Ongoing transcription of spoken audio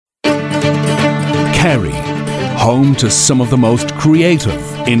Kerry, home to some of the most creative,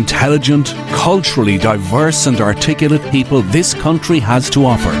 intelligent, culturally diverse and articulate people this country has to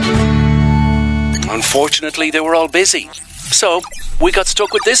offer. Unfortunately, they were all busy, so we got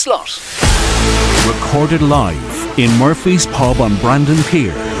stuck with this lot. Recorded live in Murphy's Pub on Brandon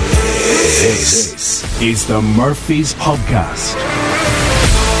Pier. This is the Murphy's Pubcast.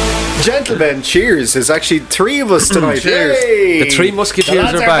 Gentlemen, cheers. There's actually three of us tonight. Cheers. Yay. The three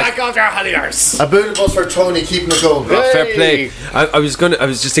musketeers are back. Off their holidays. A boot of us for Tony, keeping it going. Oh, fair play. I was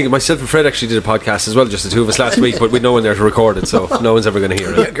just thinking, myself and Fred actually did a podcast as well, just the two of us last week, but with no one there to record it, so no one's ever going to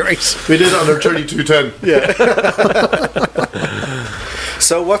hear it. Yeah, great. We did it under 3210. Yeah.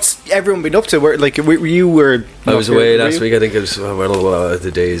 So what's everyone been up to? Where you were? I was away last week. I think it was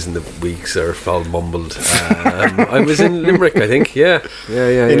the days and the weeks are all mumbled. I was in Limerick, I think. Yeah.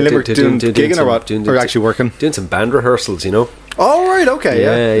 In Limerick, doing gigging or what? Or actually working? Doing some band rehearsals, you know. Oh right, okay,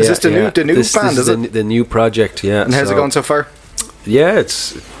 yeah. Is this the new band? This is it the new project? Yeah. And how's it going so far? Yeah,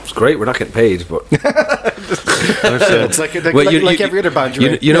 it's great. We're not getting paid, but it's like every other band.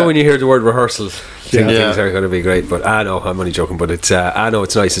 You know when you hear the word rehearsal, things are going to be great. But I know I'm only joking. But it's I know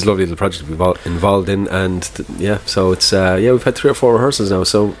it's nice. It's a lovely little project to be involved in, and so it's we've had 3 or 4 rehearsals now.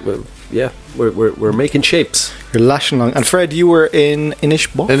 So we're making shapes. You're lashing along. And Fred, you were in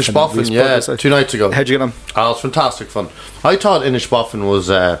Inishbofin. Inishbofin, yeah, 2 nights ago. How'd you get on? Oh, it was fantastic fun. I thought Inishbofin was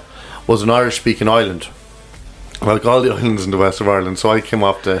an Irish-speaking island, like all the islands in the west of Ireland. So I came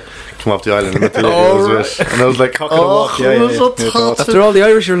off the island and met the ladies and I was like, after all the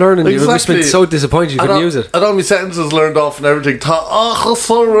Irish you're learning, you must have been so disappointed you couldn't use it. I had all my sentences learned off and everything.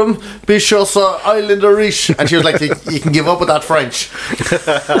 Island Irish, and she was like, you can give up with that French.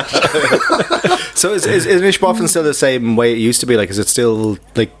 So is Inishbofin still the same way it used to be? Like, is it still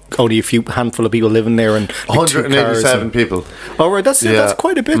like only a handful of people living there and like 187 people? Oh right, that's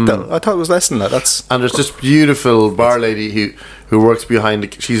quite a bit though. I thought it was less than that. And there's this beautiful bar lady who works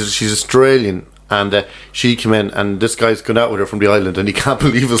behind she's Australian, and she came in and this guy's gone out with her from the island and he can't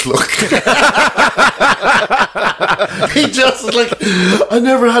believe his luck. He just is like, I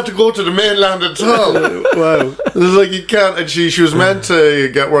never had to go to the mainland at all. Wow. It's like, you can't. And she was meant to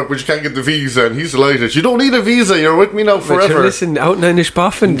get work but she can't get the visa, and he's delighted. You don't need a visa, you're with me now forever. Listen, out in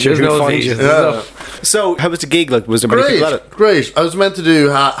Inishbofin, there's no visa. Yeah. So how was the gig? Like, was there many people at it? Great. I was meant to do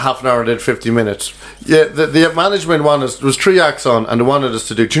half an hour, I did 50 minutes. Yeah, the management wanted us, there was 3 acts on, and they wanted us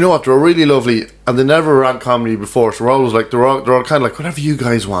to do, do you know what, they were really lovely, and they never ran comedy before, so we're always like, they're all kind of like, whatever you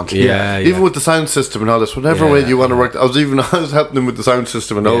guys want. Even with the sound system and all this, whatever way you want to work. I was helping them with the sound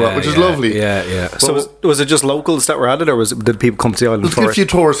system and all that, which is lovely. Yeah. So was it just locals that were at it, or did people come to the island for it? A few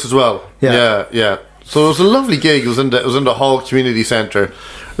tourists as well. Yeah. So it was a lovely gig. It was in the Hall Community Centre.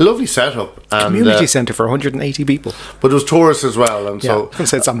 Lovely setup. And, community centre for 180 people. But there was tourists as well, and so I can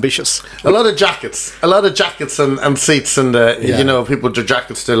say it's ambitious. A lot of jackets and seats, and people with their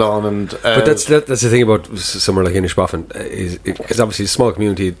jackets still on. And but that's the thing about somewhere like Inishbofin, is because obviously it's a small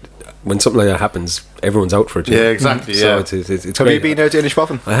community. When something like that happens, everyone's out for it. Yeah, exactly. So Yeah. It's Have great. you been out to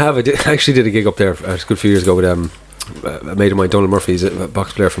Inishbofin? I have. I actually did a gig up there a good few years ago with a mate of mine, Donald Murphy, he's a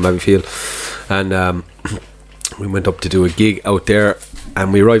box player from Abbeyfield, and we went up to do a gig out there,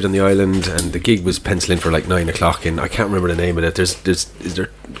 and we arrived on the island, and the gig was penciled in for like 9 o'clock, and I can't remember the name of it. Is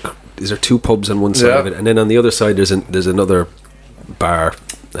there 2 pubs on one side of it, and then on the other side there's another bar.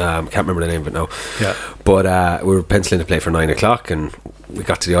 Can't remember the name of it now. Yeah. But we were penciling to play for 9 o'clock, and we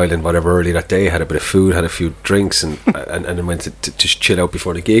got to the island whatever early that day, had a bit of food, had a few drinks, and then went to chill out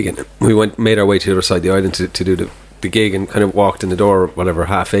before the gig, and we made our way to the other side of the island to do the gig, and kind of walked in the door whatever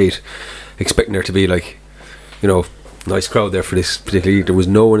 8:30, expecting there to be like, nice crowd there for this particular gig. There was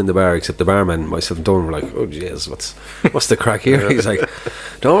no one in the bar except the barman. Myself and Donald were like, oh jeez, what's the crack here? He's like,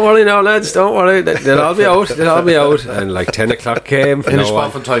 don't worry now lads, don't worry, they'll all be out. And like 10 o'clock came,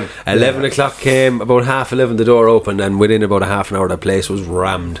 time. 11 o'clock came, about 11:30 the door opened, and within about a half an hour that place was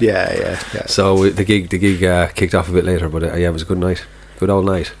rammed. Yeah. So the gig kicked off a bit later, but it was a good night, good old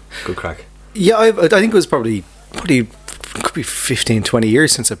night, good crack. Yeah, I think it was probably could be 15-20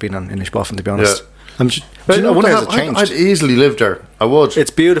 years since I've been on Inishbofin, to be honest. I wonder how it's changed. I'd easily live there. I would.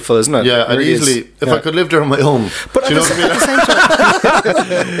 It's beautiful, isn't it? Yeah, I'd easily, if I could live there on my own. But at the same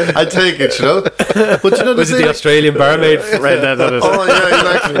time, I'd take it, But was it the Australian barmaid read that on it? Oh yeah,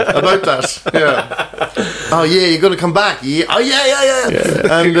 exactly. About that. Yeah. Oh yeah, you're going to come back. Yeah. Oh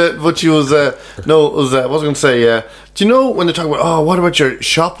yeah. And but she was I was going to say. Do you know when they talk about what about your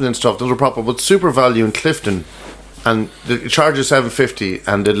shopping and stuff? Those are proper. But Super Value in Clifton, and the charge is $7.50,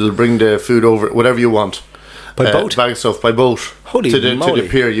 and it'll bring the food over whatever you want. By boat? bag of stuff by boat. Holy to the moly.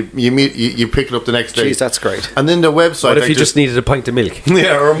 pier. You pick it up the next day. Jeez, that's great. And then the website. What if you just needed a pint of milk?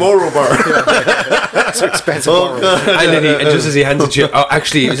 yeah, or a Moro bar. That's so expensive. And then and just as he hands it to you, oh,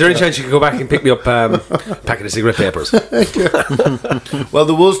 actually, is there any chance you could go back and pick me up a packet of cigarette papers? Well,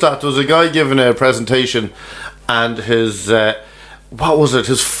 there was that. There was a guy giving a presentation, and his what was it?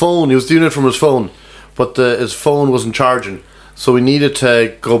 His phone. He was doing it from his phone, but his phone wasn't charging. So we needed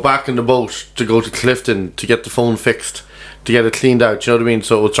to go back in the boat to go to Clifton to get the phone fixed, to get it cleaned out. You know what I mean?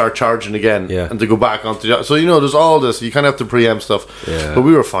 So it would start charging again, and to go back onto the. So there's all this. You kind of have to preempt stuff. Yeah. But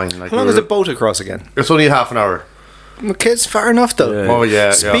we were fine. Like, How long is the boat across again? It's only half an hour. Okay, it's far enough though. Yeah. Oh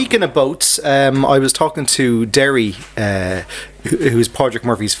yeah. Speaking of boats, I was talking to Derry, who's Padraig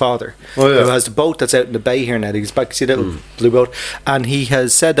Murphy's father, Oh, yeah. who has the boat that's out in the bay here now. He's back, see that little blue boat, and he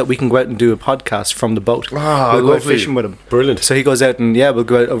has said that we can go out and do a podcast from the boat. Ah, we'll go out lovely. fishing with him. Brilliant. So he goes out and we'll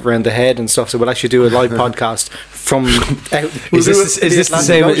go out over around the head and stuff. So we'll actually do a live podcast from out. Is this the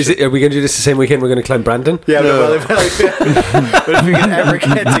same? Are we going to do this the same weekend? We're going to climb Brandon. Yeah, well, if we can ever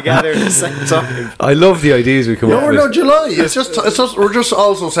get together at the same time. I love the ideas we come No, up we're with. not July. It's just we're just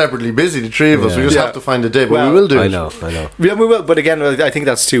also separately busy. The three of us. We just Yeah. have to find a day, but Well, we will do I it. know. Yeah, we will. But again, I think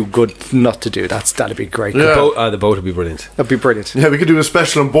that's too good not to do. That'd be great. Yeah. The boat would be brilliant. That'd be brilliant. Yeah, we could do a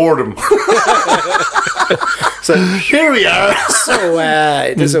special on boredom. So Here we are. So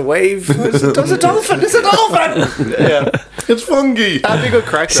there's a wave. There's a dolphin. There's a dolphin. Yeah, It's fungi. that'd be a good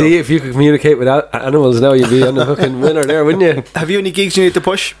crack. though. See, if you could communicate with animals now, you'd be on the fucking winner there, wouldn't you? Have you any gigs you need to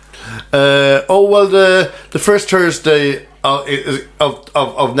push? The first Thursday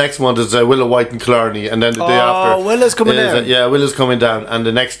of next month is Willa White and Killarney, and then the day after Willa's coming is, down. Willa's coming down, and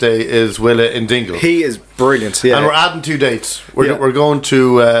the next day is Willa in Dingle. He is brilliant. Yeah, And we're adding 2 dates. We're Yeah. we're going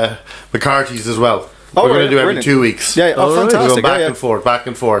to McCarthy's as well. Oh, we're going right, to do every brilliant. 2 weeks. Yeah, oh, We're fantastic, going back yeah. and forth, back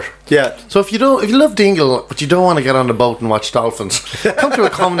and forth. yeah. So if you love Dingle, but you don't want to get on the boat and watch dolphins, come to a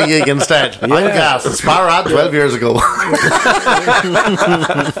comedy gig instead. I'm gas. Sparrad 12 years ago.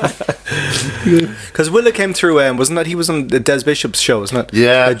 Because Willa came through. Wasn't that he was on the Des Bishop's show? Wasn't it?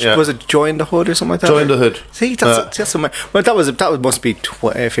 Yeah, yeah. Was it Join the Hood or something like that? Join the Hood. See, that's somewhere. Well, that must be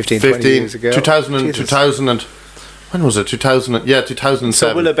 15, 20 years ago. 2000 and when was it? 2000. Yeah, 2007.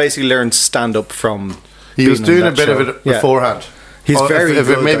 So Willa basically learned stand up from. He was being on doing a that bit show. of it Yeah. beforehand. He's Oh, very if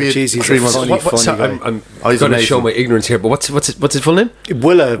it good. maybe Like, jeez, he's 3 a months. funny guy. I'm Oh, he's going to amazing. show my ignorance here, but what's his full name?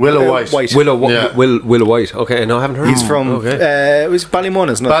 Willa White. Yeah. Willa White. Okay, no, I haven't heard. He's of him. from. Okay. It was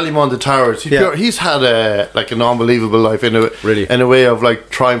Ballymun, isn't it? Ballymon the Towers. He's had an unbelievable life in a way of like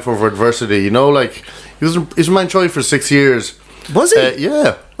triumph over adversity. Like he was in Mountjoy for 6 years. Was he?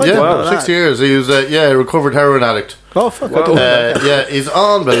 Yeah, I didn't know 6 that. years. He was a recovered heroin addict. Oh fuck! I don't know that. Yeah, he's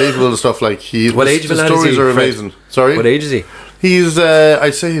unbelievable and stuff. Like What age of the a lad is stories he, are Fred? amazing. Sorry, What age is he? He's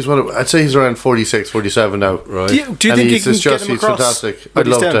I'd say he's around 46, 47 now. Right. Do you And think you he's can just- get him he's across? fantastic. When I'd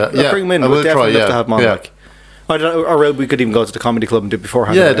he's love down? to. Yeah, Bring him in. I We'll will try. definitely Yeah, love to have him on. yeah. Like, I don't know, or we could even go to the comedy club and do it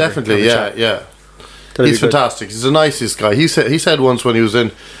beforehand. Yeah, or whatever. definitely. Have a Yeah, chat. yeah. That'd He's be good. fantastic. He's the nicest guy. He said once when he was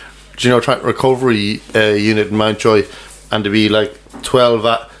in, recovery unit in Mountjoy, and to be like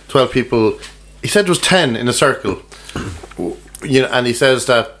 12 people. He said there was 10 in a circle. And he says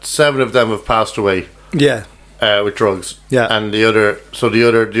that 7 of them have passed away Yeah. with drugs. Yeah. And the other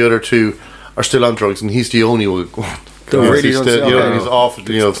 2 are still on drugs, and he's the only one. Really he's don't still, say- okay. he's off,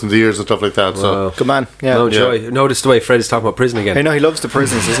 since the years and stuff like that. So. Wow. Good man. Yeah. No joy. Notice the way Fred is talking about prison again. I know he loves the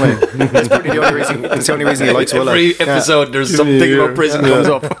prisons, isn't he? That's probably the only reason. That's the only reason he likes Willa. Every episode, there's something about prison comes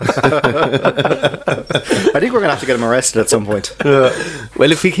up. I think we're gonna have to get him arrested at some point.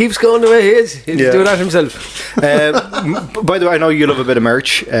 Well, if he keeps going the way he is, he'll Yeah. do that himself. By the way, I know you love a bit of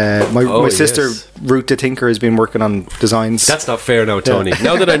merch. My sister yes. Ruth the Tinker has been working on designs. That's not fair now, Tony.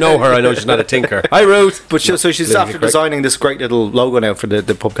 Now that I know her, I know she's not a tinker. Hi, Ruth. But she's Living after it correct. designing this great little logo now for the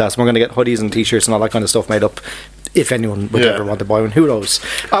podcast. We're going to get hoodies and t-shirts and all that kind of stuff made up. If anyone would Yeah. ever want to buy one, who knows?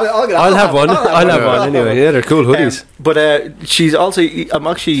 I'll have one. I'll have one anyway. Yeah, they're cool hoodies. But she's also.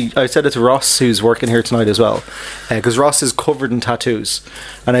 I said it to Ross, who's working here tonight as well, because Ross is covered in tattoos,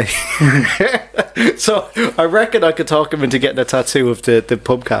 and so I reckon I could talk him into getting a tattoo of the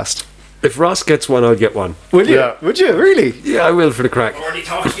pubcast. If Ross gets one, I'll get one. Would you? Yeah. Would you really? Yeah, I will for the crack. Already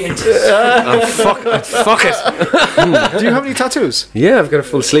talking into this. Fuck it. Do you have any tattoos? Yeah, I've got a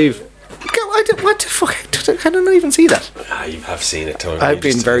full sleeve. What the fuck? I don't even see that. Ah, you have seen it, Tony. I've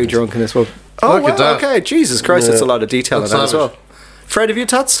been very drunk in this one. Oh, Look at well, that. okay. Jesus Christ, that's a lot of detail in That's that as well. savage. Fred, have you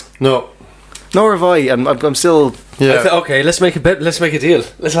tats? No. Nor have I, and I'm still. Yeah. Okay, let's make a bet. Let's make a deal.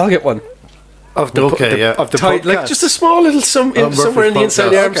 Let's all get one. of the Okay, yeah. of the Tight, like podcast. just a small little somewhere in Murphy's the inside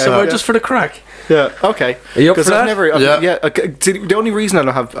the podcast. arm Okay, somewhere, yeah. just for the crack. Yeah. Okay. Are you up for I've that? never. Yeah. Okay, see, the only reason I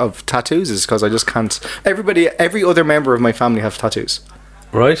don't have tattoos is because I just can't. Every other member of my family have tattoos.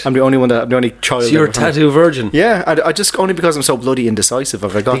 Right? I'm the only one that. I'm the only child. So you're a in my family. tattoo virgin. Yeah, I just only because I'm so bloody indecisive.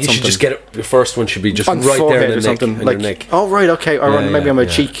 If I I got think you something. should just get it. Your first one should be just on right there forehead in the or neck. something In like. your neck. Oh right, okay. Or Yeah, maybe yeah, on my yeah.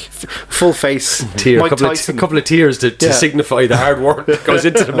 cheek, full face. Tear, Mike a Tyson. couple of tears to Yeah. signify the hard work that goes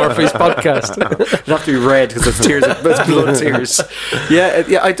into the Murphy's podcast. It'd have to be red because it's tears. It's blood tears. Yeah,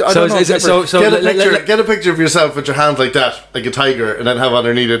 yeah. I So, don't know. is it, so Get a let- let- picture. let- Get a picture of yourself with your hands like that, like a tiger, and then have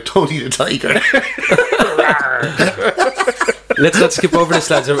underneath it "Tony the Tiger." let's not skip over this,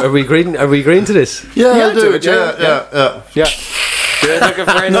 lads. Are we agreeing? Are we agreeing to this? Yeah, Yeah, I'll do do it. it, Yeah, yeah. yeah. You're looking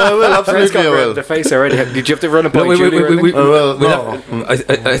for No, I will, absolutely Fred's got I red will. in the face already. Did you have to run a No, by Julie or anything? I will. we'll No. have-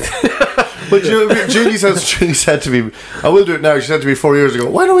 But Julie said to me, I will do it now. She said to me 4 years ago,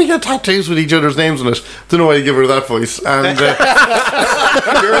 why don't we get tattoos with each other's names on it? Don't know why you give her that voice. And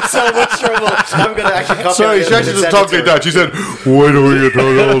You're in so much trouble. I'm going to actually copy sorry, it she and actually send just it talked to like her. that. She said, why don't we get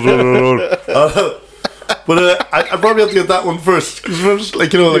tattoos? But I probably have to get that one first. Because like,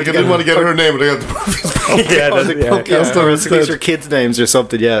 I didn't want to get her name, but I got the Murphy's podcast. Yeah, that's- yeah. Yeah, or else these are kids' names or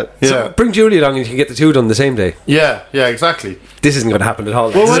something, yeah. Yeah. Bring Julie along and you can get the two done the same day. Yeah, exactly. This isn't going to happen at all.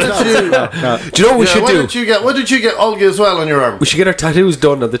 Well, why don't you? Do you know what we should why do? Did you get? Why did you get Olga as well on your arm? We should get our tattoos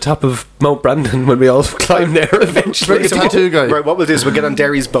done at the top of Mount Brandon when we all climb there eventually. Bring a tattoo guy. Right, what we'll do is we'll get on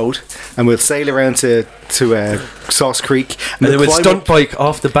Derry's boat and we'll sail around to Sauce Creek And then we'll climb stunt up bike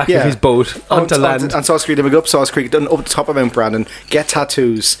off the back of his boat onto land. on Sauce Creek, then we go up Sauce Creek, then up the top of Mount Brandon, get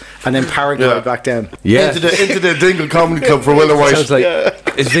tattoos, and then paraglide Yeah. back down. Yeah. Into the Dingle Comedy Club for Willow White. Sounds like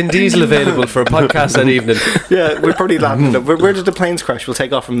is Vin Diesel available for a podcast that evening? Yeah, we'll probably land. Where did the planes crash? We'll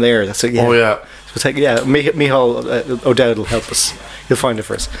take off from there. That's it. Yeah. Oh yeah. We'll take. Yeah, Michal O'Dowd will help us. He'll find it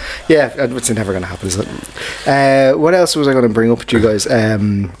for us. Yeah, it's never going to happen, is it? What else was I going to bring up to you guys?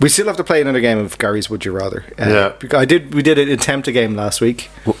 We still have to play another game of Gary's Would You Rather. Yeah. We did an attempt a game last week.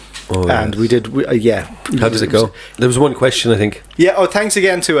 Oh, And we did, yeah. How does it go? There was one question, I think. Yeah. Oh, thanks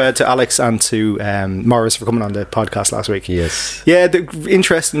again to Alex and to Morris for coming on the podcast last week. Yes. Yeah, they're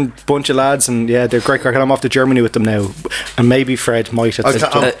interesting bunch of lads, and yeah, they're great crack. And I'm off to Germany with them now, and maybe Fred might. I'm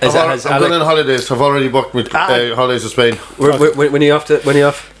going on holidays. I've already booked my holidays to Spain. When are you off? When are you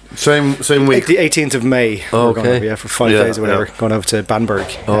off? Same week. The 18th of May. Oh, we're going okay. over, yeah, for 5 Yeah, days or whatever. yeah. Going over to Bamberg.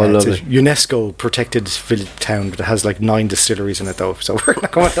 Oh, lovely. It's a UNESCO protected town, but it has like 9 distilleries in it though. So we're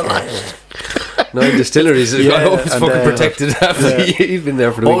not going to that. 9 distilleries. Yeah, I hope it's and, fucking protected after you've been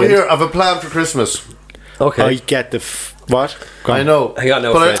there for the Oh, weekend. here, I've a plan for Christmas. Okay. I get the what? Go on. I know. Hang on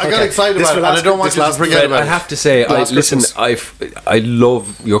now, but Fred. I got Okay. excited This about it, for and I last- don't want this you to last- forget Fred, about I it. have to say, Last listen, Christmas. I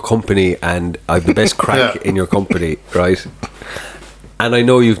love your company and I've the best crack Yeah. in your company, right? And I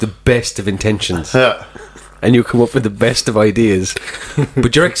know you've the best of intentions. Yeah. And you come up with the best of ideas,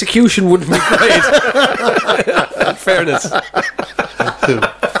 but your execution wouldn't be great. In fairness.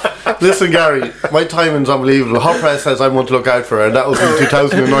 Listen, Gary, my timing's unbelievable. Hot Press says I want to look out for her, and that was in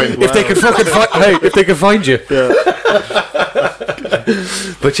 2009. If they could fucking if they could find you.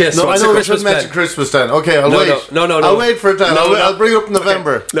 But yes, No, so I what's know the we Christmas should mention plan? Christmas then. Okay, I'll No, wait. no. I'll wait for it then. No, I'll bring it up in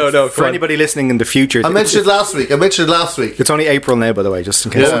November. No, For anybody listening in the future, I mentioned it last week. it's only April now, by the way, just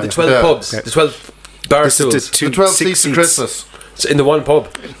in case. Yeah. the 12 Yeah. pubs, the 12 bar This is stools. the The 12 6 seats of Christmas. It's in the one pub.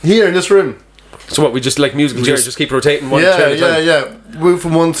 Here in this room. So what, we just like musical chairs, just keep rotating one chair at a time? Yeah. Move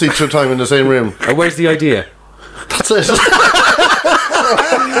from one seat to a time in the same room. And where's the idea? That's it.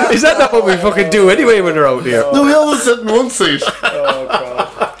 Is that not what we fucking do anyway when we're out here? No, we always sit in one seat.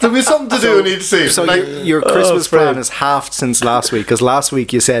 There'll be something to do in each seat. So Like, your Christmas Fred. plan is halved since last week, because last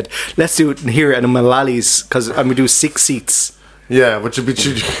week you said let's do it here at Malali's because I'm gonna do 6 seats. yeah, which would be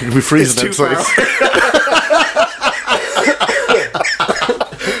freezing It's too outside.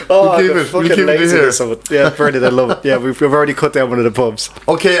 Oh, keep the it- we fucking keep it laziness here. of it. Yeah, brilliant. I love it. Yeah, we've already cut down one of the pubs.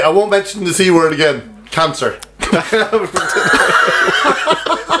 Okay, I won't mention the C word again. Cancer.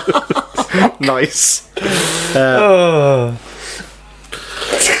 Nice.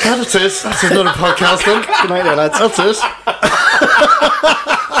 That's it. That's another podcast then. Good night, now, lads. That's it.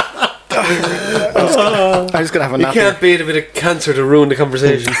 I'm just gonna have a You nap. here. can't beat a bit of cancer to ruin the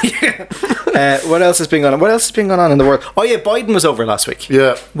conversation. What else has been going on? What else has been going on in the world? Oh yeah, Biden was over last week.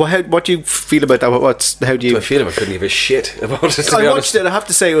 Yeah. What do you feel about that? How do you? I feel I couldn't give a shit about it, to I be watched honest. it. I have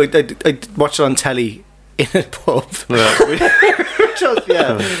to say, I watched it on telly in a pub. Yeah.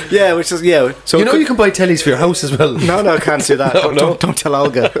 Which is yeah. So You know you can buy tellies for your house as well. No, I can't do that. Don't tell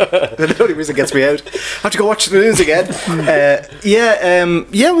Olga. The only reason it gets me out. I have to go watch the news again.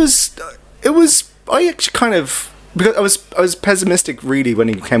 It was. I actually kind of because I was pessimistic really when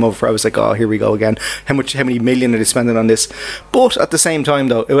he came over. I was like, oh, here we go again. How many million are they spending on this? But at the same time,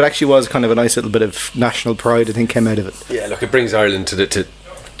 though, it actually was kind of a nice little bit of national pride, I think, came out of it. Yeah, look, it brings Ireland to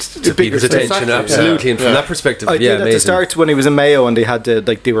people's attention, Exactly, absolutely. yeah. And from that perspective, I yeah, did at amazing. the start when he was in Mayo and they had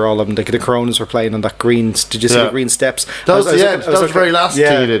they were all of them, like the Coronas were playing on that green. Did you see Yeah. the green steps? That was, I was yeah, looking- I that was looking- very last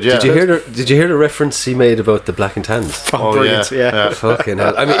thing he did. Yeah. Did you hear the reference he made about the black and tans? Oh, brilliant! Yeah. Fucking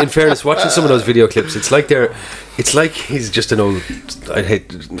hell. I mean, in fairness, watching some of those video clips, it's like he's just an old. I hate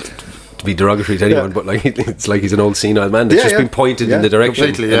to be derogatory to anyone, Yeah. but like it's like he's an old senile man that's just been pointed in the direction.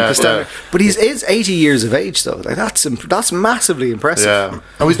 Completely, yeah. And- But he's 80 years of age though. Like that's massively impressive. Yeah.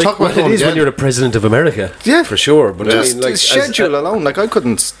 And we talk about Well, it is when you're the president of America, Yeah. for sure. But I Just mean, like the schedule alone, like I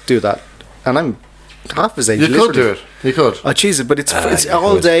couldn't do that, and I'm half his age. You could literally. do it. You could. Oh Jesus! But it's you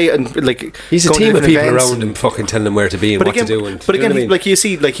all could. day and like he's a going to team of different people events around him, fucking telling him where to be and what to do. And but you know again, what I mean? like you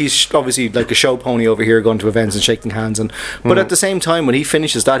see, like he's obviously like a show pony over here, going to events and shaking hands, and but at the same time, when he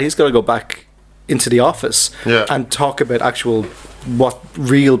finishes that, he's got to go back into the office Yeah. and talk about actual what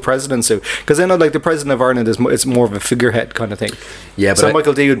real presidents do. Because I know, like the president of Ireland it's more of a figurehead kind of thing. Yeah, but so I-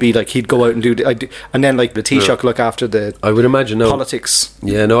 Michael D would be like he'd go out and and then like the Taoiseach look after the I would imagine politics.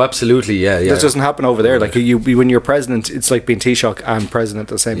 Yeah, no, absolutely, yeah. That doesn't happen over there. Like when you're president, it's like being Taoiseach and president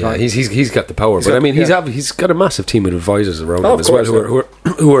at the same Yeah, time. he's got the power, but got- I mean, yeah. he's got a massive team of advisors around Oh, him of as well, course,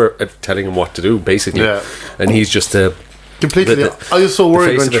 who are telling him what to do, basically. Yeah. And he's just Completely. the- I was so the worried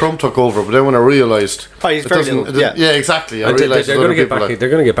face when of it. Trump took over, but then when I realised, Oh, he's very little, yeah. yeah, exactly. I and they- realised they're other going to get people back. like- They're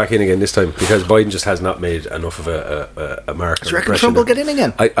going to get back in again this time because Biden just has not made enough of a mark. Do you reckon Trump will get in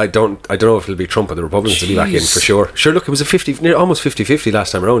again? I don't know if it'll be Trump or the Republicans will be back in Jeez. for sure. Sure, look, it was almost 50-50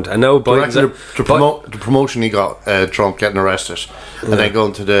 last time around, and now I Biden's reckon the promotion he got, Trump getting arrested, and then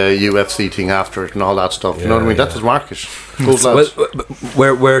going to the UFC thing after it and all that stuff. You know what I mean? That's his market. Those lads.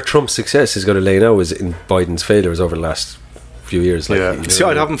 well, where Trump's success is going to lay now is in Biden's failures over the last few years. Like, Yeah. you know See, what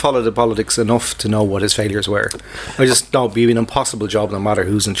I I mean? haven't followed the politics enough to know what his failures were. I just know it'd be an impossible job no matter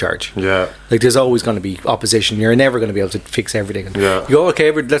who's in charge. Yeah. Like there's always going to be opposition. You're never going to be able to fix everything. And Yeah. You go,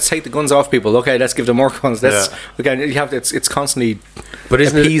 okay, but let's take the guns off people. Okay, let's give them more guns. Let's Yeah. again. You have it's constantly But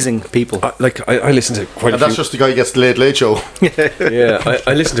isn't it- appeasing people. I listen to quite a And few. that's just the guy who gets the Late Show. Yeah,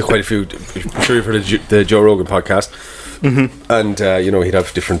 I listen to quite a few. I'm sure you've heard of the Joe Rogan podcast, and he'd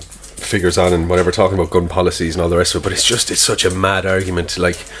have different figures on and whatever, talking about gun policies and all the rest of it. But it's such a mad argument.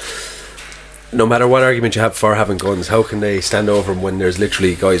 Like, no matter what argument you have for having guns, how can they stand over them when there's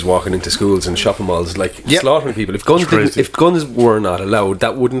literally guys walking into schools and shopping malls like Yep. slaughtering people? If crazy. if guns were not allowed,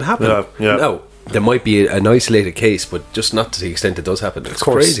 that wouldn't happen. Yeah, yeah. No. There might be an isolated case, but just not to the extent it does happen. It's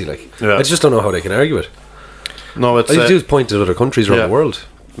course. crazy. Like, Yeah. I just don't know how they can argue it. No, it's All you do is point to other countries around yeah. the world.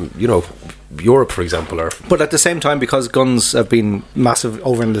 You know, Europe, for example, or But at the same time, because guns have been massive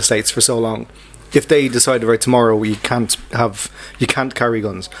over in the States for so long, if they decide right tomorrow you can't carry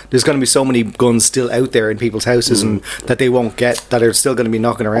guns, there's going to be so many guns still out there in people's houses and that they won't get, that are still going to be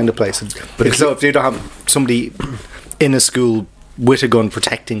knocking around the place. But if you don't have somebody in a school with a gun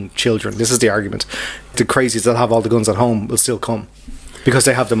protecting children, this is the argument. The crazies that have all the guns at home will still come because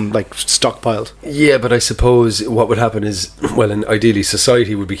they have them like stockpiled. yeah. But I suppose what would happen is, well, and ideally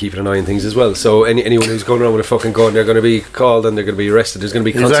society would be keeping an eye on things as well. So anyone who's going around with a fucking gun, they're going to be called and they're going to be arrested. There's going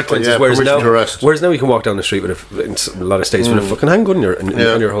to be Exactly, consequences. yeah, whereas permission now, to arrest. whereas now you can walk down the street with in a lot of states with a fucking handgun in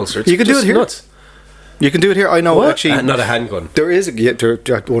Yeah. on your holster. It's You can do just it here. Nuts. You can do it here. I know What? actually. Not a handgun. There is a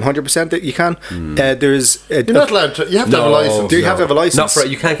 100% that you can. There's You're not allowed to. You have to have a license. Do you have to have a license? Not for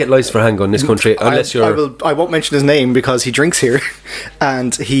you can't get license for a handgun in this country unless you're. I won't mention his name because he drinks here,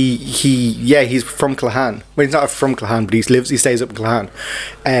 and he's from Clahan. Well, he's not from Clahan, but he stays up in Clahan,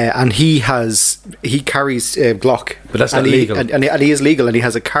 and he carries Glock. But that's and not legal. and he is legal, and he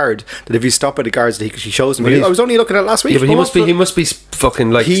has a card that if you stop at the guards, that he shows them. But he's- I was only looking at it last week. Yeah, but he must be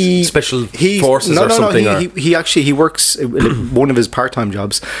fucking like special forces or something. No, he actually works. One of his part-time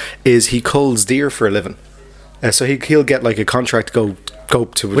jobs is he culls deer for a living. So he'll get like a contract to go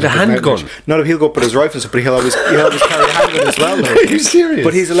up to With a handgun? No, he'll go up with his rifle, but he'll always carry a handgun as well. Though. Are you serious?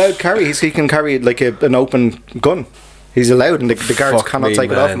 But he's allowed to carry. He can carry like an open gun. He's allowed, and the guards Fuck cannot me,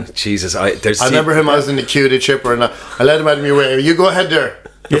 take it off man. him. Jesus, I remember him. I was in the queue, the chipper, and I let him out of my way. You go ahead there.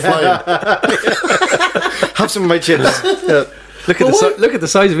 You're flying. Have some of my chips. Look at the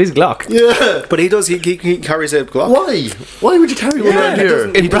size of his Glock. Yeah. But he does. He carries a Glock. Why? Why would you carry one around here?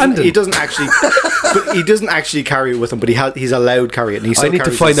 In Brandon. He doesn't actually. But he doesn't actually carry it with him. But he's allowed to carry it. And he I still need to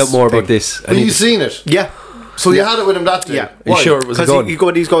carries find his out more about thing. this. I Have need you to- seen it? Yeah. So you had it with him that day? Yeah. Are you Why? sure it was a Because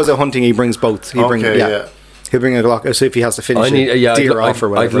gun? he goes out hunting, he brings both. He'll bring a Glock. So if he has to finish I need, a deer off or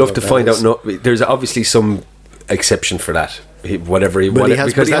whatever. I'd love to that find is. out. No, there's obviously some exception for that. whatever he But wanted. he has,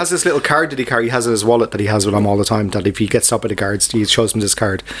 because but he has this little card that he carries. He has in his wallet that he has with him all the time. That if he gets stopped by the guards, he shows them this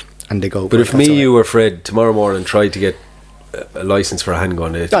card, and they go. But if "That's me, all right." you, or Fred tomorrow morning tried to get a license for a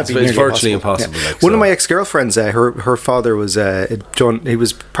handgun, it's That'd be nearly virtually impossible. Yeah. Like, One so. of my ex-girlfriends, her father was John. He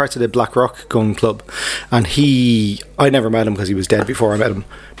was part of the Black Rock Gun Club, and I never met him because he was dead before I met him.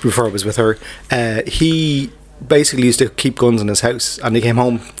 Before I was with her, he basically used to keep guns in his house, and he came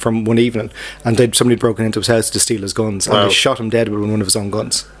home from one evening, and somebody broken into his house to steal his guns, and they shot him dead with one of his own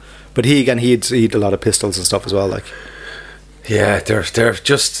guns. But he had a lot of pistols and stuff as well, like. Yeah, they're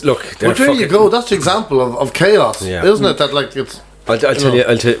just look. Well, there you go. That's the example of chaos, isn't it? That like it's. I'll tell you.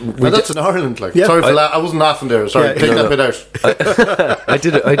 That's in Ireland. Like, Yeah. sorry for I wasn't laughing there. Sorry, take that bit out.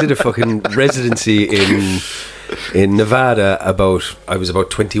 I did a fucking residency in Nevada. I was about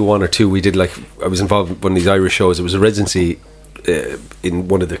 21 or 2. We did I was involved in one of these Irish shows. It was a residency in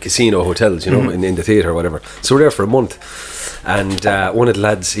one of the casino hotels, in the theatre or whatever. So we're there for a month, and one of the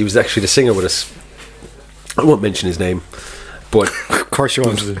lads, he was actually the singer with us. I won't mention his name. But Of course you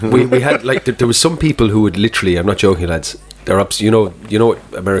won't. we had there was some people who would literally, I'm not joking, lads, they're up, you know what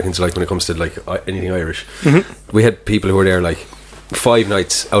Americans are like when it comes to anything Irish. We had people who were there 5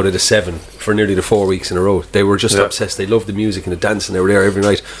 nights out of the 7 for nearly the 4 weeks in a row. They were just obsessed. They loved the music and the dance, and they were there every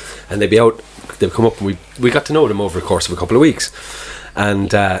night, and they'd be out, they'd come up, and we got to know them over the course of a couple of weeks,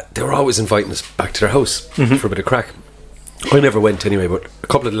 and they were always inviting us back to their house for a bit of crack. I never went anyway, but a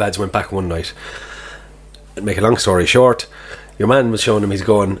couple of the lads went back one night. And make a long story short, your man was showing him his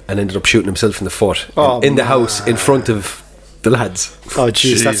gun and ended up shooting himself in the foot in the house in front of the lads. Oh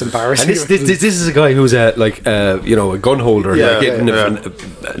jeez, that's embarrassing. And this is a guy who's a gun holder,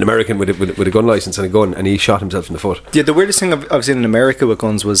 an American with a gun license and a gun, and he shot himself in the foot. Yeah, the weirdest thing I've seen in America with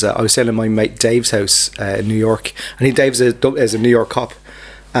guns was I was staying at my mate Dave's house in New York, and Dave's is a New York cop,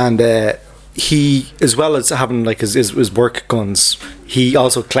 and he, as well as having his work guns, he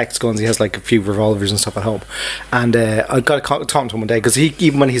also collects guns. He has a few revolvers and stuff at home, and I got talking to him one day because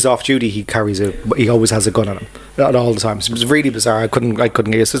even when he's off duty, he always has a gun on him all the time. So it was really bizarre. I couldn't get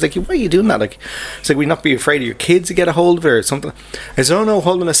it. So it's why are you doing that? It's will you not be afraid of your kids to get a hold of it or something? I said, oh no,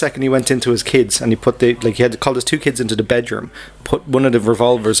 hold on a second. He went into his kids and he put he had called his 2 kids into the bedroom, put one of the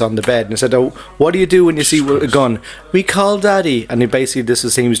revolvers on the bed, and he said, oh, what do you do when you see a gun? We call daddy. And he basically,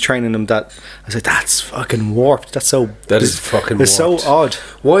 he was training them that. I said, that's fucking warped. That is fucking warped. It's so odd.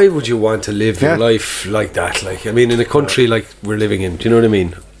 Why would you want to live your life like that? In a country like we're living in, do you know what I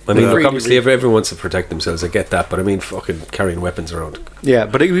mean? Look, obviously everyone wants to protect themselves, I get that, but fucking carrying weapons around. Yeah,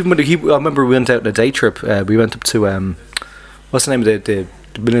 but I remember we went out on a day trip. We went up to what's the name of the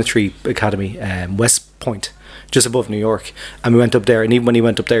military academy, West Point, just above New York, and we went up there, and even when he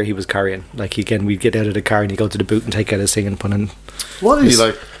went up there, he was carrying. We'd get out of the car and he'd go to the boot and take out his thing and put in. What is he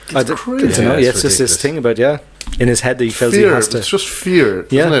like? I don't know. It's just this thing about in his head that he feels fear. He has to. It's just fear,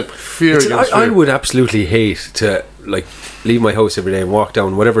 isn't it? Fear. I would absolutely hate to leave my house every day and walk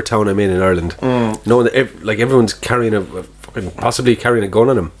down whatever town I'm in Ireland, knowing that everyone's carrying possibly carrying a gun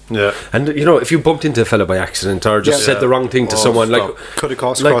on them. Yeah. And if you bumped into a fella by accident or just said the wrong thing to someone, could have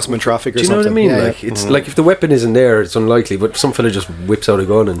crossed him in traffic or something. Do you know what I mean? It's if the weapon isn't there, it's unlikely, but some fella just whips out a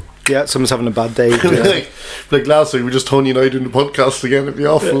gun and someone's having a bad day. like last week, we just Tony and I doing the podcast again. It'd be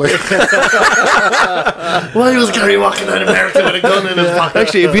awful. Why was Gary walking out of America with a gun in his pocket?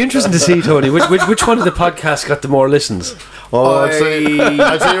 Actually, it'd be interesting to see, Tony, which one of the podcasts got the more listens. I'd say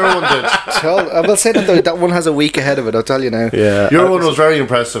your one did. I will say that one has a week ahead of it. I'll tell you now. Yeah, your one was very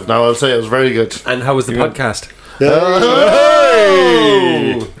impressive. Now I'll say it was very good. And how was the podcast?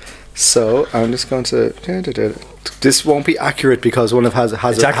 So I'm just going to. This won't be accurate because one of has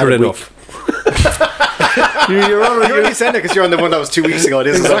it's accurate enough. You're already saying it because you're on the one that was 2 weeks ago.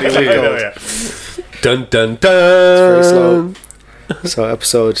 This is only a week ago. Dun dun dun. It's very slow. So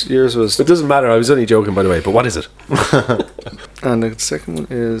episode yours was. It doesn't matter. I was only joking, by the way. But what is it? And the second one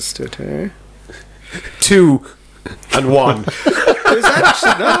is 2 and 1. There's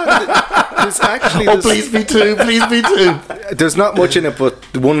actually. Oh, please be 2. Please be 2. There's not much in it,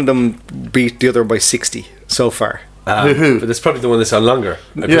 but one of them beat the other by 60 so far. But that's probably the one that's on longer.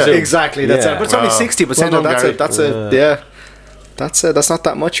 I presume. Exactly. That's it. But it's only 60%. Well done, That's not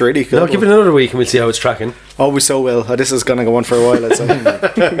that much, really. No, give it another week and we'll see how it's tracking. Oh, we so will. This is going to go on for a while. I'd say.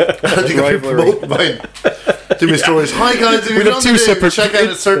 Do me stories. Hi guys, if you've 2 separate. Check out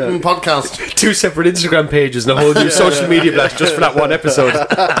a certain podcast. 2 separate Instagram pages and a whole new social media blast just for that one episode.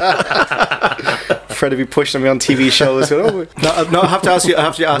 Fred, be pushing me on TV shows. No, I have to ask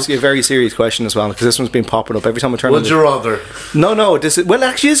you a very serious question as well, because this one's been popping up every time I turn. Would you rather? No. This is, well,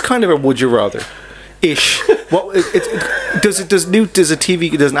 actually, it's kind of a would you rather. ish. What does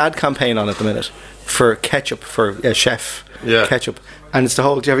an ad campaign on at the minute for ketchup for chef ketchup, and it's the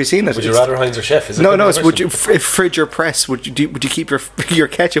whole. Have you seen it? Would you rather Heinz or Chef? Is it No. It's would you fridge or press? Would you keep your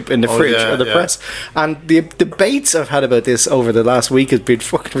ketchup in the fridge or the press? And the debates I've had about this over the last week has been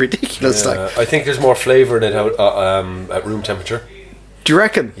fucking ridiculous. Yeah, Like, I think there's more flavour in it at room temperature. do you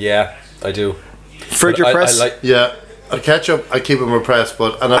reckon Yeah, I do. fridge But or press? I like. Yeah, a ketchup I keep in my press,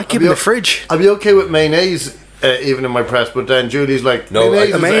 but I keep it in the fridge. I'd be okay with mayonnaise even in my press, but then Julie's like, No,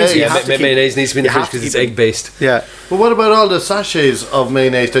 mayonnaise, mayonnaise, is you egg. have to keep- mayonnaise needs to be in the you fridge have to because it's keep it- egg based. Yeah. But what about all the sachets of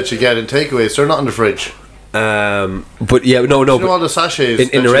mayonnaise that you get in takeaways? They're not in the fridge. But yeah, no. You know all But the sachets in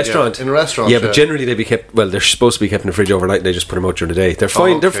that a you get restaurant, in a restaurant, yeah, but generally they be kept. Well, they're supposed to be kept in the fridge overnight. And they just put them out during the day. They're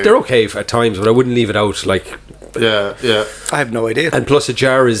fine. okay. They're okay at times, but I wouldn't leave it out like. yeah. I have no idea. And plus, a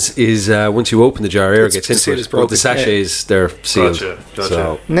jar is once you open the jar, air It's- gets the into seal it. is But broken, the sachets, they're sealed. Gotcha.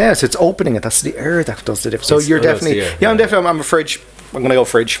 So Yes, it's opening it. That's the air that does the difference. So you're that's definitely, the air, I'm definitely, I'm a fridge. I'm gonna go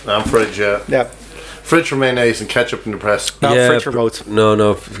fridge. I'm fridge, yeah. Yeah, Fridge for mayonnaise and ketchup in the press. no, yeah, fridge for both.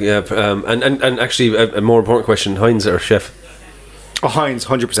 No, yeah. And actually, a more important question: Heinz or Chef? Oh, Heinz,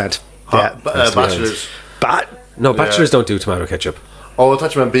 100%. Yeah, Bachelors. but No, bachelors don't do tomato ketchup. Oh, I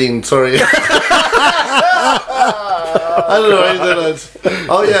thought you meant bean, sorry. I don't know anything else.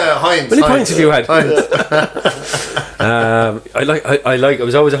 Oh yeah, Heinz. How many pints have you had? Heinz. I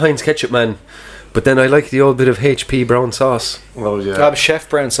was always a Heinz ketchup man, but then I like the old bit of HP brown sauce. Oh yeah. grab chef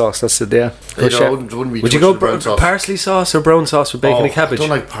brown sauce. That's it. Yeah, You know, chef. I wouldn't be Would you touching go the brown sauce. parsley sauce or brown sauce with bacon Oh, and cabbage? I don't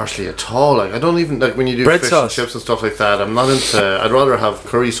like parsley at all. Like I don't even like when you do Bread fish sauce. and chips and stuff like that. I'm not into. I'd rather have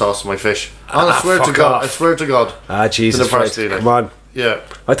curry sauce in my fish. And I swear to fuck God. off. I swear to God. Ah, Jesus, Than the Fred, parsley, like. come on. Yeah.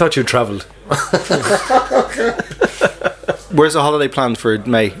 I thought you'd travelled. Where's the holiday planned for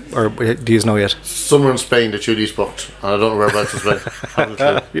May, or do you know yet? Somewhere in Spain that Julie's booked, and I don't know whereabouts in Spain. Haven't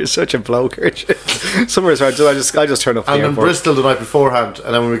a clue. You're such a bloke, aren't you? Somewhere's hard. So I just turn up. To I'm the in airport. Bristol the night beforehand,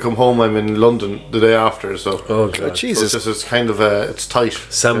 and then when we come home, I'm in London the day after. So, Oh, God. Jesus. it's kind of it's tight.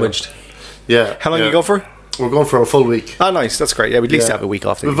 Sandwiched. Yeah. How long yeah. you go for? We're going for a full week. Oh, nice. That's great. Yeah, we at least Yeah. have a week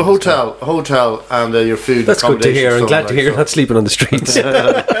off. We have a hotel, and your food. That's good to hear. I'm accommodation, glad to so, hear you're like, not sleeping on the streets.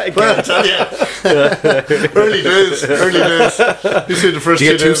 Well, early days. You see the first Do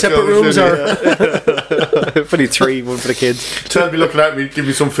you get 2 two days separate go, rooms, Julie, or Only 3, one for the kids. Chad be looking at me, give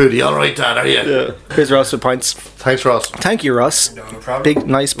me some food. You all right, Dad? Are you? Here's Ross with pints. Thanks, Ross. Thank you, Ross. No problem. Big,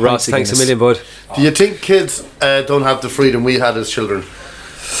 nice pints. Ross, of thanks a Guinness. million, bud. Do you think kids don't have the freedom we had as children?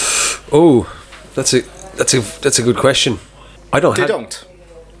 Oh, that's a good question. I don't. They have, don't.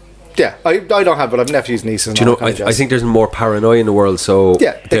 Yeah, I don't have, but I've nephews, nieces. And Do you know? all kinds of I jazz. think there's more paranoia in the world, so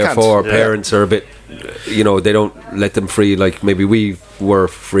Yeah, they therefore can't. Yeah. parents are a bit. They don't let them free like maybe we were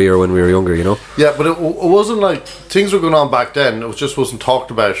freer when we were younger. Yeah, but it wasn't like things were going on back then. It just wasn't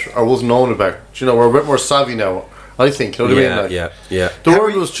talked about or wasn't known about. Do you know, we're a bit more savvy now. I think. You know what I mean? Like, yeah. The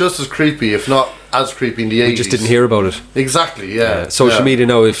world was just as creepy, if not as creepy, in the 80s. We just didn't hear about it. Exactly. Yeah. Social yeah. media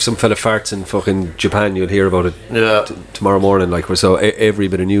now. If some fella farts in fucking Japan, you'll hear about it Yeah. tomorrow morning. Like so, every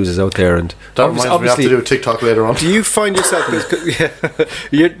bit of news is out there, and That reminds me, I have to do a TikTok later on. Do you find yourself?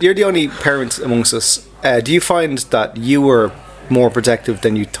 You're the only parent amongst us. Do you find that you were more protective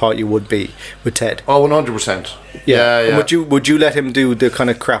than you thought you would be with Ted? Oh, 100%. And would you let him do the kind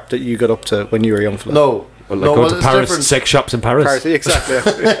of crap that you got up to when you were a young fella? No. well, like no, going to it's Paris, different. sex shops in Paris. Parity, exactly.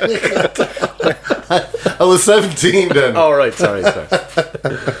 I was 17 then. All right, sorry.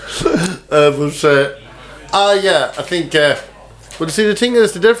 Yeah, I think. Well, see, the thing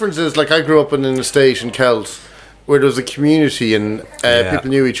is, the difference is, like, I grew up in an estate in Kells where there was a community and people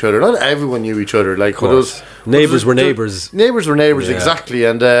knew each other. Not everyone knew each other. Like, Neighbours were neighbours. Neighbours were neighbours, Yeah. exactly.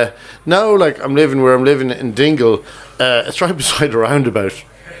 And now, like, I'm living where I'm living in Dingle. It's right beside a roundabout.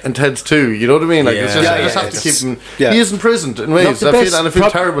 And Ted's too, you know what I mean? Like, it's just, Yeah, I just yeah, have to keep him. yeah. He is imprisoned in ways. Not the I best-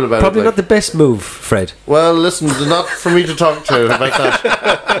 feel terrible about Probably it. not the best move, Fred. Well, listen, not for me to talk to about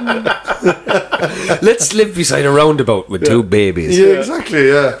that. Let's live beside a roundabout with two babies. Yeah, exactly.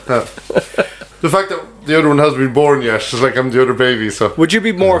 Yeah. The fact that the other one hasn't been born yet is like I'm the other baby. So Would you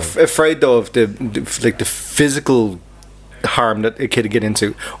be more afraid though of the physical harm that a kid would get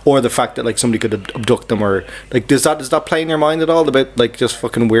into, or the fact that like somebody could abduct them, or like does that play in your mind at all about like just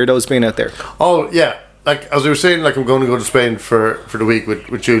fucking weirdos being out there? oh yeah, like as we were saying, like I'm going to go to Spain for the week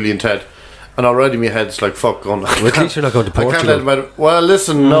with Julie and Ted, and already my head's like fuck going. Well, at least you're not going to I can't let Portugal. him out. Well,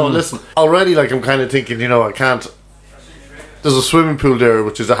 listen, no, listen. Already, like I'm kind of thinking, I can't. there's a swimming pool there,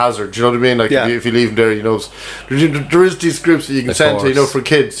 which is a hazard. Do you know what I mean? Like if you leave them there, there is these groups that you can send to, for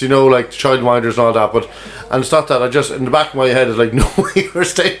kids, like childminders and all that. But and it's not that. I just in the back of my head is like, no way, you're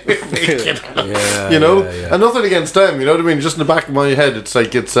staying with me, kid. And nothing against them. You know what I mean? Just in the back of my head, it's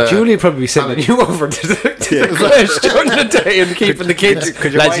like it's. Julie would probably be sending you over to the clash during the day and keeping the kids.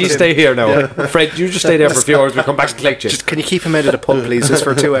 Lads, you stay here now. Fred, you just stay there for a few hours. We'll come back and collect you. Just, can you keep him out of the pub, please, just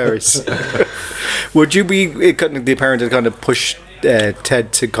for 2 hours? Would you be the parent to kind of push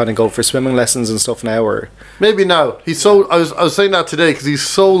Ted to kind of go for swimming lessons and stuff now, or maybe now? He's so. I was saying that today because he's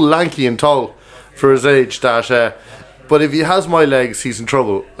so lanky and tall for his age that. But if he has my legs, he's in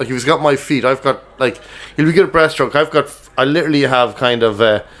trouble. Like if he's got my feet, I've got he'll be good at breaststroke. I literally have kind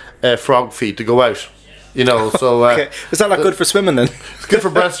of frog feet to go out. So okay. Is that not good for swimming then? It's good for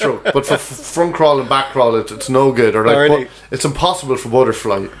breaststroke, but for front crawl and back crawl, it's no good. Or really? It's impossible for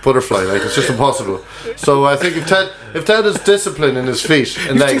butterfly. Like it's just impossible. So I think if Ted is disciplined in his feet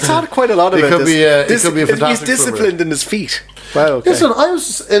and legs, you've thought quite a lot about this. It could be a fantastic. He's disciplined swimmer. in his feet. Wow. Okay. Listen, I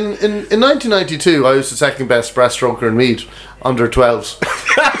was in 1992. I was the second best breaststroker in Meath under 12s.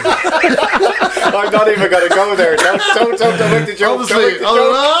 I'm not even going to go there. Don't make the joke. Obviously,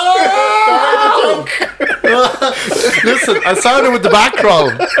 listen, I started with the back crawl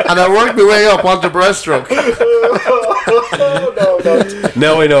and I worked my way up onto breaststroke. No.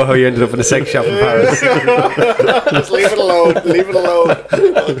 Now I know how you ended up in a sex shop in Paris. Just leave it alone.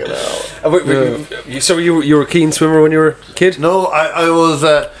 So you were a keen swimmer when you were a kid? No, I was.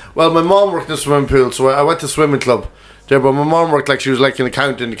 Well, my mom worked in a swimming pool, so I went to swimming club. Yeah, but my mom worked she was like an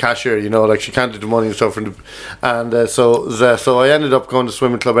accountant, cashier, she counted the money and stuff. So I ended up going to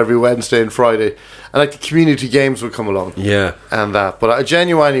swimming club every Wednesday and Friday, and the community games would come along. Yeah, and that. But I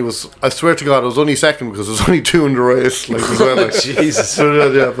genuinely was. I swear to God, I was only second because there was only 2 in the race. As well. Jesus.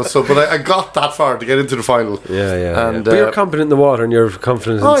 But I got that far to get into the final. Yeah. And but you're confident in the water, and you're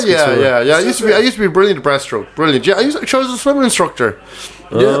confident. Yeah. I used to be brilliant at breaststroke. Brilliant. Yeah, I was a swimming instructor.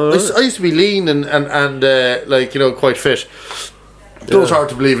 Yeah, I used to be lean and quite fit. It's hard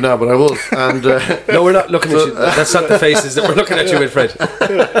to believe now, but I was. And no, we're not looking at you. That's not the faces that we're looking at you with, Fred.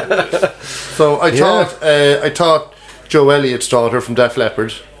 So I taught Joe Elliott's daughter from Def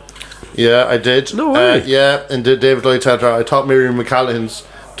Leppard. Yeah, I did. No way. And did David Lloyd Center. I taught Miriam McCallaghan's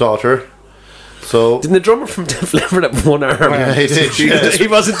daughter. So didn't the drummer from Def Leppard have one arm? Yeah, he did. He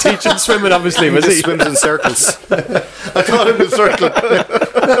wasn't teaching swimming, obviously, was he? He swims in circles. I taught him in circles.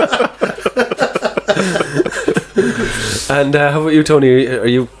 And how about you, Tony? Are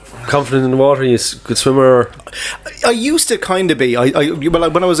you confident in the water? Are you a good swimmer? Or? I used to kind of be.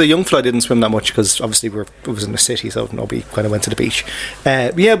 When I was a young fella, I didn't swim that much because obviously it was in the city, so nobody kind of went to the beach.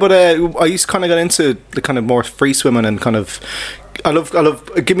 But I used to kind of get into the kind of more free swimming and kind of. I love.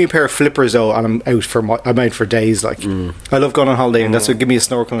 Give me a pair of flippers though, and I'm out for days. I love going on holiday, and that's what. Give me a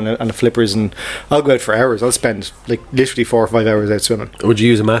snorkel and a flippers, and I'll go out for hours. I'll spend literally 4 or 5 hours out swimming. Would you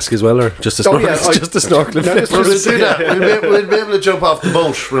use a mask as well, or just a snorkel? Just a snorkel. We'll do that. We'll be able to jump off the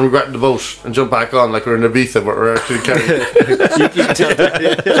boat when we get in the boat and jump back on like we're in Ibiza, but we're actually carrying.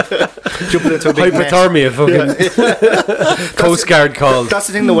 Jumping into a big hypothermia, fucking Coast Guard called. That's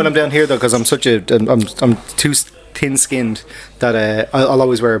the thing though. When I'm down here though, because I'm I'm too thin-skinned that I'll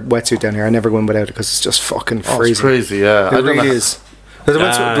always wear a wetsuit down here. I never go in without it because it's just fucking freezing. It's crazy, yeah. It really is. There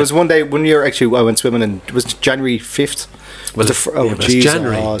was one year actually I went swimming, and it was January 5th.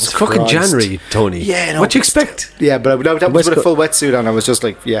 January. It's fucking January, Tony. Yeah, what do you expect? Yeah, but that was with a full wetsuit on. I was just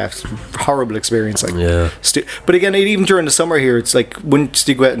horrible experience. But again, even during the summer here, it's once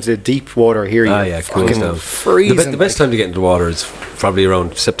you go out into the deep water here, cool freezing. The best time to get into the water is probably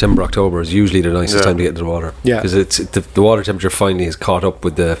around September, October. Is usually the nicest time to get into the water. Yeah, because the water temperature finally is caught up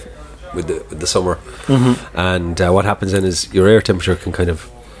with the summer, and what happens then is your air temperature can kind of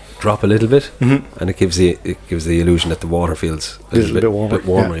drop a little bit, and it gives the illusion that the water feels a little bit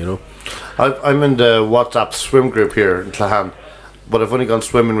warmer. Yeah. I'm in the WhatsApp swim group here in Clahan, but I've only gone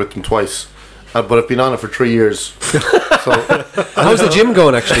swimming with them twice. But I've been on it for 3 years. So how's the gym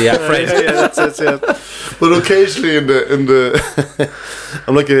going actually, Fred? Yeah, that's it. Yeah. But occasionally in the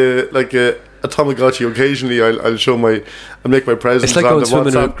I'm like a Tamagotchi. Occasionally I'll make my presence on the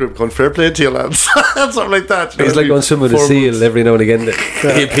WhatsApp group going fair play to you lads. Something like that. It's like going swimming with a seal every now and again.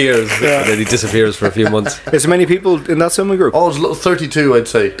 He appears and then he disappears for a few months. Is there many people in that swimming group? Oh, it's 32 I'd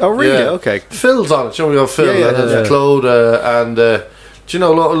say. Oh really? Yeah. Okay. Phil's on it. We got Phil and Claude and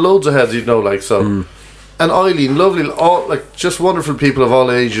loads of heads so. And Eileen, lovely, all just wonderful people of all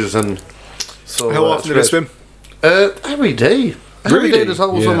ages. And so how often do they swim? Every day. Every day there's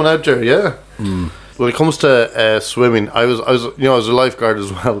always someone out there. Yeah. When it comes to swimming, I was a lifeguard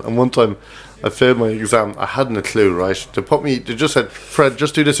as well. And one time I failed my exam. I hadn't a clue, right? They just said, Fred,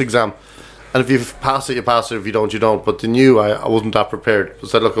 just do this exam. And if you pass it, you pass it. If you don't, you don't. But they knew I wasn't that prepared. So I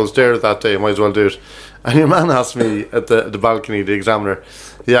said, look, I was there that day. I might as well do it. And your man asked me at the balcony, the examiner,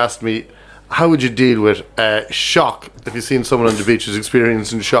 he asked me, how would you deal with shock if you've seen someone on the beach who's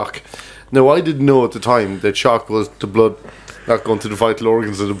experiencing shock? Now, I didn't know at the time that shock was the blood not going to the vital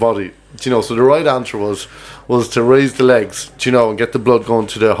organs of the body. Do you know, so the right answer was to raise the legs, do you know, and get the blood going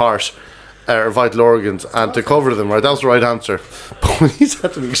to the heart or vital organs and to cover them, right? That was the right answer. But when he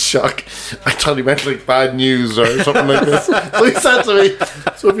said to me shock, I thought he meant like bad news or something like this. So he said to me,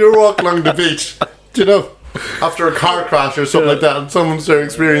 so if you're walking along the beach, do you know, after a car crash or something like that, and someone's there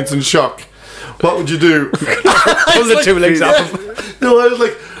experiencing shock, what would you do? Pull the two legs off. No, I was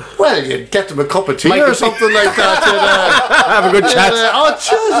like, well, you'd get them a cup of tea or something like that. Have a good chat. Oh,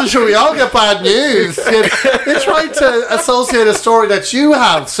 Jesus, sure, we all get bad news. They try to associate a story that you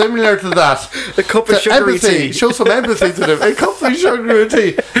have similar to that. A cup of sugary tea. Show some empathy to them. A cup of sugary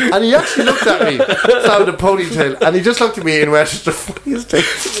tea. And he actually looked at me, sounded a ponytail, and he just looked at me and went, the funniest thing.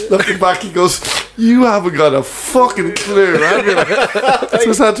 Looking back, he goes, you haven't got a fucking clue, have you? So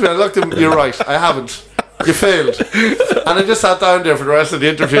he said to me, I looked at him, you're right, I haven't. You failed. And I just sat down there for the rest of the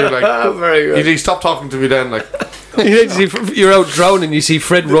interview like, very good. He stopped talking to me then like, You're out drowning, you see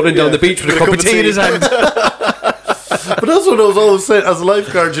Fred running down the beach with a cup of tea in his hand. but that's what I was always saying as a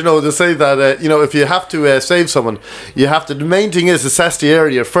lifeguard, you know, they say that you know, if you have to save someone, you have to, the main thing is assess the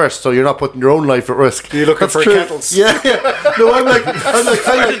area first so you're not putting your own life at risk. You're looking for kettles. Yeah. No, I'm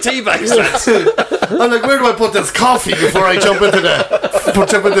like Tea bags. I'm like, where do I put this coffee before I jump into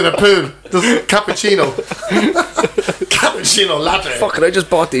the pool? This cappuccino latte. Fucking, I just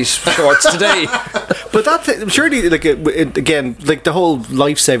bought these shorts today. But that surely, like again, like the whole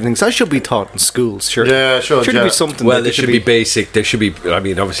life-saving things, that should be taught in schools. Sure, Yeah, sure, Should yeah. be something. Well, that there should be basic. There should be. I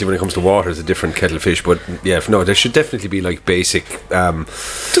mean, obviously, when it comes to water, it's a different kettle of fish. But yeah, no, there should definitely be like basic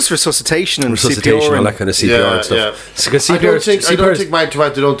just resuscitation and resuscitation, CPR all and that kind of CPR and stuff. Yeah. Because I don't think my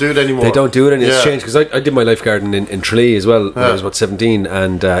they don't do it anymore. They don't do it, and it's Yeah. changed. Because I did my lifeguarding in Tralee as well when I was about 17,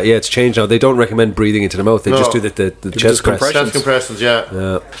 and yeah, it's changed now. They don't recommend breathing into the mouth. They No. just do the chest just press. compressions. Chest compressions,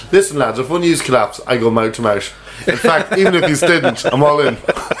 yeah. Listen, lads, if one of you collapse, I go mouth to mouth. In fact, even if you didn't, I'm all in.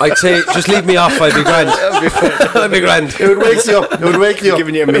 I'd say just leave me off. I'd be grand. I'd be grand. It would wake you up. It would wake you up.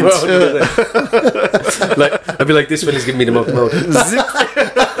 giving you a mint. Like, I'd be like, this fella's giving me the mouth to mouth.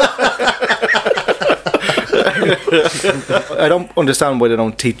 I don't understand why they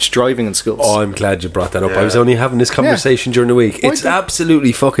don't teach driving in schools. Oh, I'm glad you brought that up. I was only having this conversation during the week. It's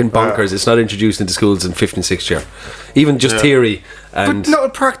absolutely fucking bonkers. It's not introduced into schools in 5th and 6th year. Even just theory. And but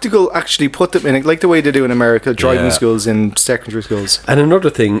not practical. Actually, put them in it, like the way they do in America, driving schools in secondary schools. And another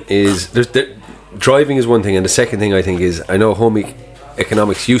thing is, driving is one thing, and the second thing I think is, I know home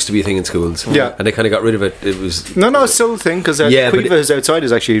economics used to be a thing in schools, Yeah. and they kind of got rid of it. It was No, it's still a thing because Yeah, but Quiva is outside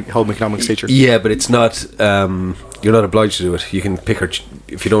is actually home economics teacher. yeah, but it's not. You're not obliged to do it. You can pick her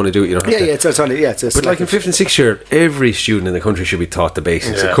if you don't want to do it. You don't have to. It's only it's But like in 5th and 6th year, every student in the country should be taught the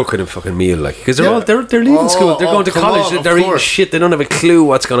basics of cooking a fucking meal, like, because they're leaving school, they're going to come college, on, they're of eating course. shit, they don't have a clue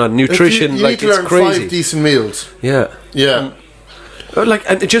what's going on. Nutrition, You like, need to it's learn crazy. 5 decent meals. Yeah, Yeah. like,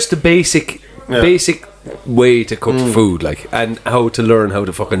 and just the basic way to cook food, like, and how to learn how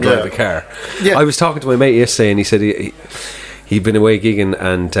to fucking drive a car. Yeah. I was talking to my mate yesterday, and he said he'd been away gigging,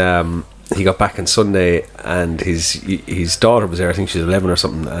 and he got back on Sunday, and his daughter was there. I think she's 11 or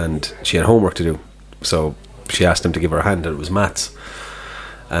something, and she had homework to do, so she asked him to give her a hand, and it was maths.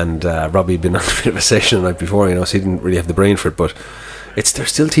 And Robbie had been on a bit of a session the night before, you know, so he didn't really have the brain for it, but they're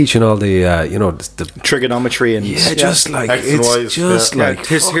still teaching all the you know, the Trigonometry and just like X and it's Ys, just yeah. like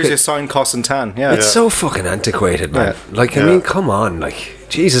here's fuck your it. sine, cos, and tan. It's so fucking antiquated, man. Yeah. Like, I mean, come on, like,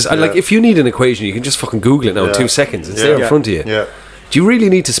 Jesus. I like, if you need an equation, you can just fucking Google it now in 2 seconds. It's there in front of you. Yeah. Do you really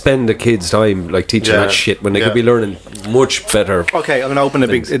need to spend a kid's time, like, teaching Yeah. that shit when they Yeah. could be learning much better? Okay, I'm going to open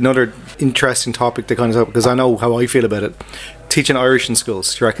another interesting topic to kind of, because I know how I feel about it. Teaching Irish in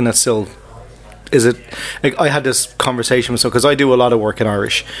schools. Do you reckon that's still... Is it like I had this conversation with someone because I do a lot of work in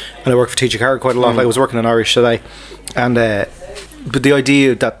Irish and I work for Teach a Car quite a lot. I was working in Irish today, and but the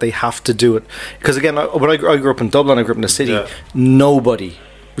idea that they have to do it because again, when I grew up in Dublin, I grew up in the city. Yeah. Nobody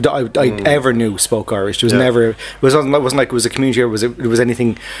that I ever knew spoke Irish. There was never. It wasn't like it was a community or it was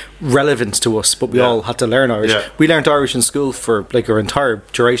anything relevant to us. But we all had to learn Irish. Yeah. We learned Irish in school for like our entire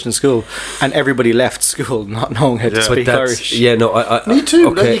duration of school, and everybody left school not knowing how to speak Irish. Yeah, no, I Me too.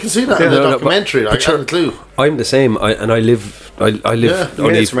 Okay. Like, you can see that in the documentary. I had a clue. I'm the same, I live only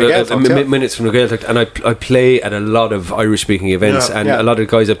minutes from a Gaeltacht, minutes from the Gaeltacht, and I play at a lot of Irish speaking events, and a lot of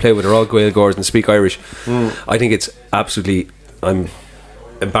the guys I play with are all Gaeilgeoirs and speak Irish. I think it's absolutely.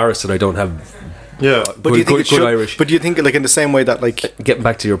 embarrassed that I don't have Yeah. But do you think good it should? Irish. But do you think like in the same way that like Getting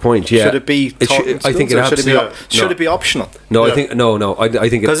back to your point, yeah, should it be? Taught in I think schools, it or should it be? absolutely. Should it be optional? No, Yeah. I think no. I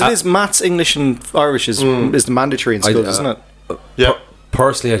think Because it is maths, English, and Irish is the mandatory in schools, isn't it? Yeah.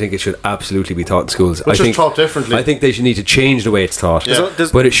 Personally, I think it should absolutely be taught in schools. I just think taught differently. I think they should need to change the way it's taught. Yeah.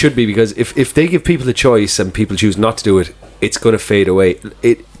 But it should be, because if they give people a choice and people choose not to do it, it's going to fade away.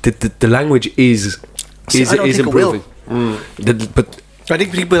 The language is I don't think it will. improving. But I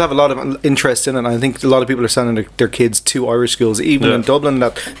think people have a lot of interest in it, and I think a lot of people are sending their kids to Irish schools, even in Dublin.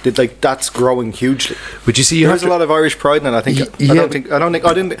 That's growing hugely. But you see, you There's have a to, lot of Irish pride in it. I think.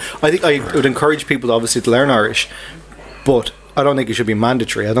 I think I would encourage people obviously to learn Irish, but I don't think it should be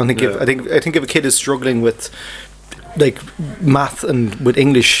mandatory. I don't think I think if a kid is struggling with like math and with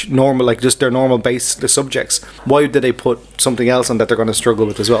English normal, like just their normal base the subjects, why did they put something else on that they're going to struggle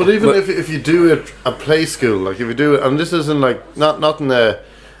with as well? But even if you do a play school, like if you do it, and this isn't like not in a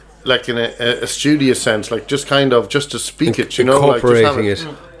like in a studious sense, like just kind of just to speak it, you know, like just have incorporating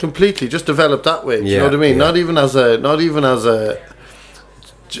it. completely, just develop that way. Do you Yeah, know what I mean? yeah. Not even as a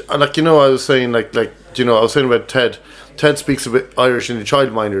like, you know, I was saying like you know, I was saying about Ted. Ted speaks a bit Irish in the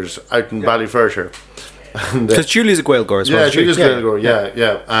childminders out in Ballyfershire. Because Julie's a Gaeilgeoir as well. Yeah, Julius Gaeilgeoir,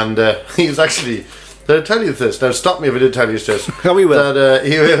 yeah. And he was actually. Did I tell you this? Now stop me if I did tell you this. Oh, we will. That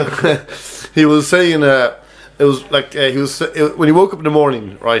he was saying it was like when he woke up in the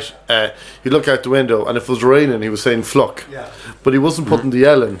morning, right? He'd look out the window, and if it was raining, he was saying "fluck," but he wasn't putting the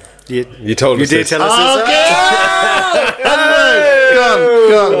L in. you told You us did this. tell us this.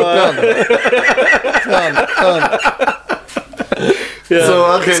 Gone.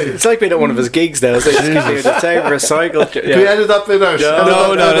 So okay. It's like being at one of his gigs now. It's like, the time for a cycle. Can we edit that bit out?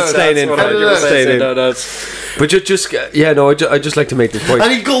 No, that's staying in. Edit it out. Staying in. No, that's But just I just like to make this point.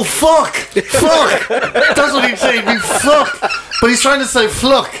 And he'd go fuck. That's what he'd say. He'd be fuck. But he's trying to say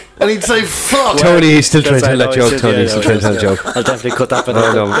fluck, and he'd say fuck. Tony, he's still trying That's to tell right, that no, joke. he's Tony, still- he's still trying to tell that joke. I'll definitely cut that bit No,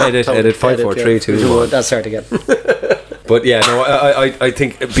 out. no, edit 5, 4, 3, 2, 1. That's hard again. But yeah, no, I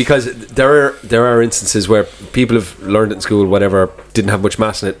think because there are instances where people have learned it in school, whatever, didn't have much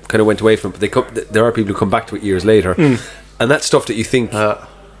mass in it, kind of went away from it. But there are people who come back to it years later, and that stuff that you think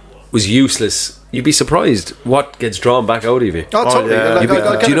was useless, you'd be surprised what gets drawn back out of you. Oh, totally. yeah. Like, You'd be-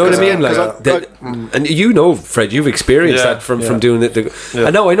 I get do you know it, what I 'cause mean? Like, I- and you know, Fred, you've experienced Yeah, that from doing it.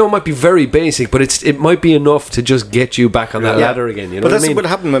 And now I know it might be very basic, but it might be enough to just get you back on that ladder again. You know But what I that's mean? what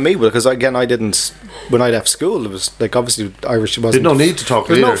happened with me, because again, I didn't. When I left school, it was like obviously Irish wasn't. There's no need to talk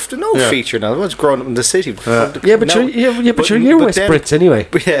There's either. no Yeah. feature now. I was growing up in the city. Yeah, but No. you're West then- Brits anyway.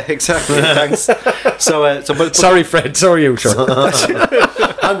 Yeah, exactly. Thanks. But Sorry, Fred. Sorry, you. Sure.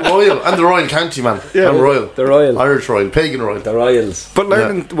 And Royal, and the Royal County, man. And Royal. The Royal. Irish Royal, Pagan Royal. The Royals. But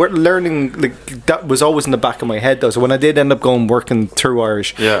learning like that was always in the back of my head though. So when I did end up going working through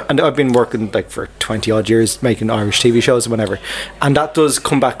Irish, Yeah. and I've been working like for 20 odd years making Irish TV shows and whatever, and that does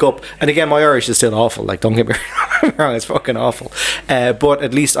come back up. And again, my Irish is still awful. Like, don't get me wrong, it's fucking awful. But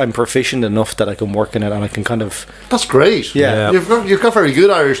at least I'm proficient enough that I can work in it, and I can kind of That's great. Yeah. You've got very good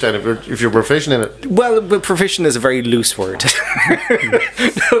Irish then if you're proficient in it. well, but proficient is a very loose word.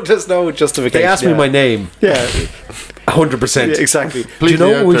 No, there's no justification. They asked me my name. Yeah, 100%. yeah, exactly. Do you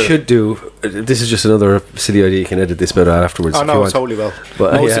know Completely what we out there. should do? This is just another silly idea. You can edit this bit out afterwards. Oh if you no, want. totally will.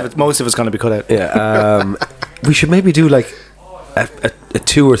 But, Most of it's going to be cut out. Yeah. We should maybe do like a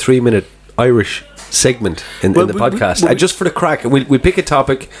 2 or 3 minute Irish segment in the podcast, and just for the crack. We'll pick a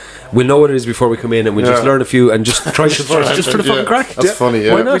topic. We'll know what it is before we come in, and we'll just Yeah. learn a few and just try just for the fucking crack. That's funny,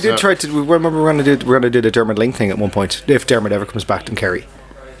 yeah. We did Yeah. try to. We remember we're going to do the Dermot Link thing at one point. If Dermot ever comes back to Kerry.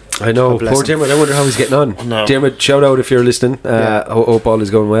 I know, bless poor him. Dermot. I wonder how he's getting on. No. Dermot, shout out if you're listening. Hope all is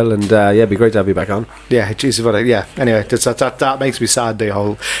going well, and yeah, it'd be great to have you back on. Yeah, Jesus, but yeah. Anyway, that makes me sad. The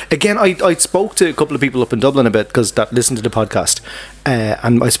whole again. I spoke to a couple of people up in Dublin a bit because that listened to the podcast,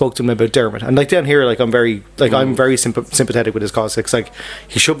 and I spoke to them about Dermot. And like down here, like I'm very sympathetic with his cause. It's like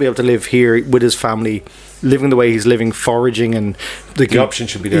he should be able to live here with his family, living the way he's living, foraging, and The option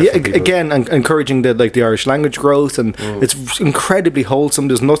should be there Yeah, for people. again, and encouraging the Irish language growth, and it's incredibly wholesome.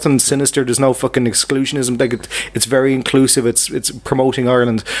 There's nothing sinister. There's no fucking exclusionism. Like it's very inclusive. It's promoting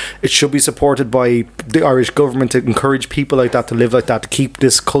Ireland. It should be supported by the Irish government to encourage people like that to live like that, to keep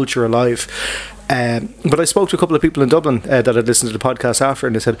this culture alive. But I spoke to a couple of people in Dublin that had listened to the podcast after,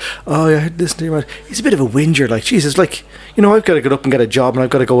 and they said, "Oh, yeah, I listened to him. He's a bit of a whinger. Like, Jesus, like, you know, I've got to get up and get a job, and I've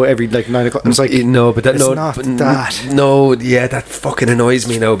got to go every like 9 o'clock." And it's like, No, but that it's no, not but that. No, yeah, that fucking annoys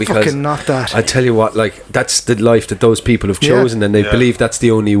me now because Fucking not that. I tell you what, like that's the life that those people have chosen, and they believe that's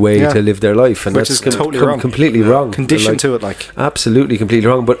the only way Yeah. to live their life, and Which that's is totally wrong. completely wrong. Conditioned Like, to it, like. absolutely completely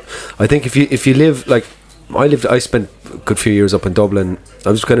wrong. But I think if you live like I spent a good few years up in Dublin. I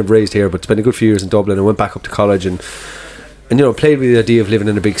was kind of raised here, but spent a good few years in Dublin and went back up to college and played with the idea of living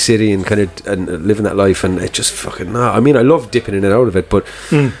in a big city and kind of living that life, and it just fucking I mean, I love dipping in and out of it, but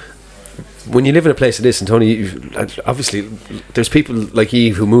when you live in a place like this, and Tony, obviously there's people like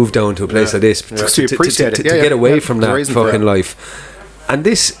Eve who move down to a place like this to get away from that fucking life. And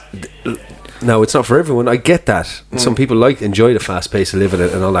this, now it's not for everyone, I get that. Some people enjoy the fast pace of living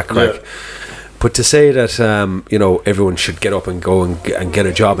it and all that crack. But to say that everyone should get up and go and get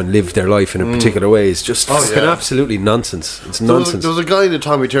a job and live their life in a particular way is just absolutely nonsense. It's nonsense. There was a guy in the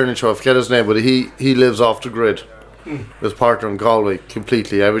Tommy Tiernan show, I forget his name, but he lives off the grid. His partner in Galway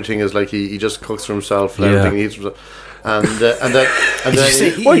completely. Everything is like he just cooks for himself and everything he eats for himself. And then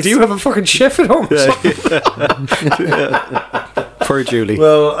why do you have a fucking chef at home? Poor Julie.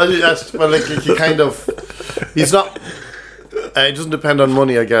 Well, he kind of, he's not. It doesn't depend on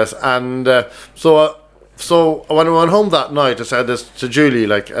money, I guess. And so when I went home that night, I said this to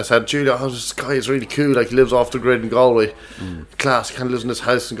Julie. I said, Julie, this guy is really cool. He lives off the grid in Galway. Class. He kind of lives in this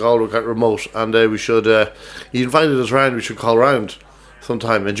house in Galway, quite remote. And we should. He invited us round. We should call round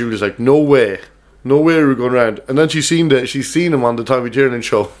sometime. And Julie's like, no way are we going round. And then she's seen him on the Tommy Tiernan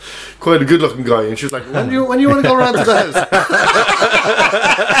show. Quite a good looking guy. And she's like, when you want to go round to the house?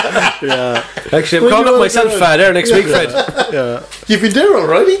 Yeah. Actually, I'm calling up myself there next week, Fred. Yeah. You've been there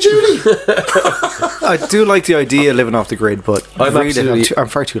already, Julie? I do like the idea of living off the grid, but I'm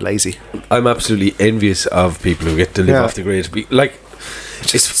far too lazy. I'm absolutely envious of people who get to live off the grid.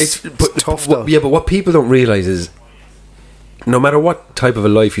 It's tough though. Yeah, but what people don't realise is, no matter what type of a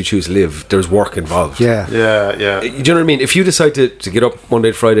life you choose to live, there's work involved. Yeah. Do you know what I mean? If you decide to get up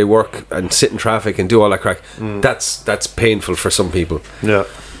Monday to Friday, work and sit in traffic and do all that crack, that's painful for some people. Yeah.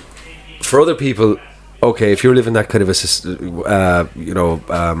 For other people, okay, if you're living that kind of a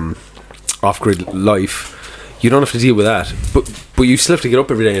off-grid life, you don't have to deal with that. But you still have to get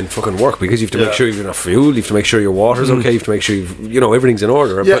up every day and fucking work, because you have to make sure you've enough fuel, you have to make sure your water's okay, you have to make sure everything's in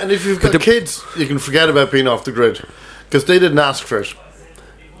order. Yeah, and if you've got kids, you can forget about being off the grid, because they didn't ask for it.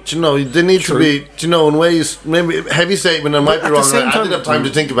 Do you know, they need to be, in ways, maybe heavy statement, I might be wrong, I didn't have time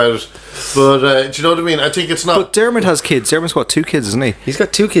to think about it, but do you know what I mean? I think it's not. But Dermot has kids. Dermot's got 2 kids, isn't he? He's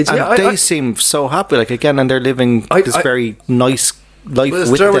got 2 kids, and they seem so happy, and they're living this very nice life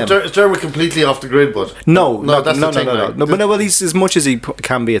with them. Is Dermot completely off the grid, but no, that's the thing. But he's as much as he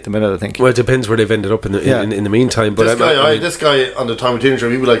can be at the minute, I think. Well, it depends where they've ended up in the meantime. But this guy on the Tommy Tiernan show,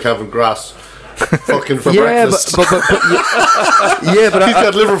 he would like having grass. Fucking for breakfast. But he's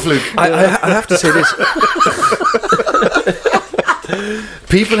got liver fluke. I have to say this.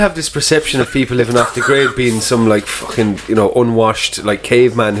 People have this perception of people living off the grid being some fucking unwashed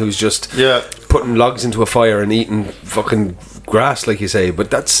caveman who's just putting logs into a fire and eating fucking grass, like you say. But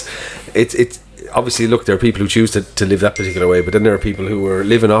that's it's obviously, look, there are people who choose to live that particular way, but then there are people who are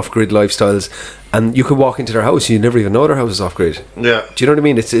living off-grid lifestyles, and you could walk into their house and you never even know their house is off-grid. Yeah. Do you know what I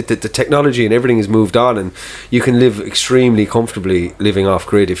mean? The technology and everything has moved on, and you can live extremely comfortably living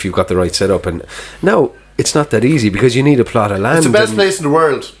off-grid if you've got the right setup. And now, it's not that easy, because you need a plot of land. It's the best place in the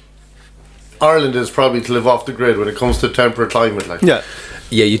world. Ireland is probably to live off the grid when it comes to temperate climate.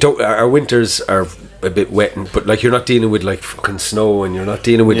 Yeah, you don't. Our winters are a bit wet, but you're not dealing with fucking snow, and you're not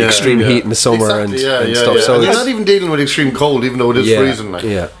dealing with extreme heat in the summer and stuff. So and you're not even dealing with extreme cold, even though it is freezing.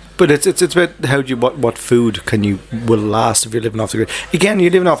 But it's about how what food will last if you're living off the grid. Again,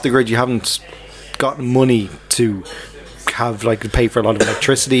 you're living off the grid. You haven't got money to have pay for a lot of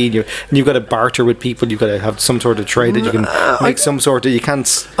electricity, and you've got to barter with people. You've got to have some sort of trade that you can make some sort of. You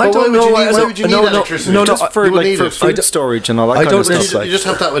can't. I don't know. Why would you need electricity? No, just for food storage and all that kind of stuff. You just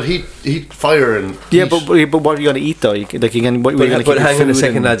have that with heat, fire, and but what are you going to eat though? What are you going to? But hang on a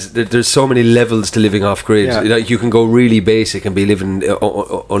second, lads. There's so many levels to living off grid. Yeah. You can go really basic and be living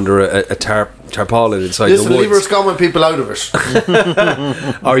under a tarpaulin inside the woods. Leave us common people out of it.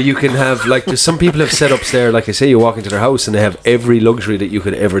 Or you can have there's some people have setups there. Like I say, you walk into their house and they have every luxury that you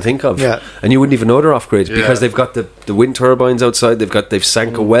could ever think of, and you wouldn't even know they're off grid because they've got the wind turbines outside. They've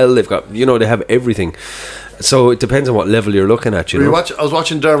sank a well. They've got they have everything. So it depends on what level you're looking at. I was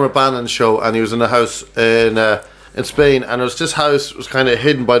watching Dermot Bannon's show, and he was in a house in Spain, and this house was kind of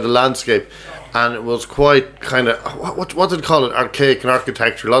hidden by the landscape, and it was quite kind of what did they call it? Archaic in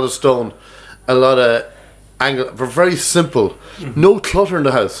architecture, a lot of stone, a lot of angle, but very simple. No clutter in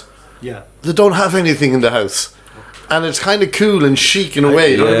the house. Yeah, they don't have anything in the house. And it's kind of cool and chic in a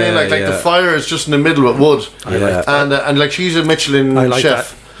way, you know what I mean? The fire is just in the middle with wood, and she's a Michelin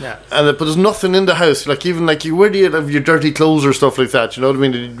chef. Yeah. But there's nothing in the house. Like even like where do you have your dirty clothes or stuff like that? You know what I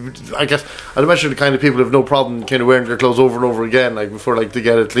mean? I guess I'd imagine the kind of people have no problem kind of wearing their clothes over and over again, like before like to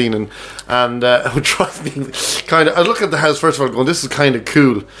get it clean and it would drive me kind of. I look at the house first of all, going, this is kind of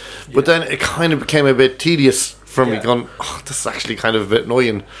cool, but then it kind of became a bit tedious for me, going, oh, this is actually kind of a bit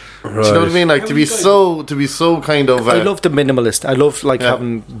annoying. Right. Do you know what I mean? Like to be so kind of. I love the minimalist. I love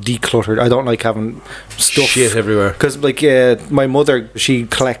having decluttered. I don't like having stuff Shit everywhere. because like my mother, she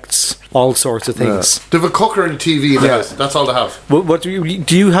collects all sorts of things. They have a cooker and a TV in the house. That's all they have. What do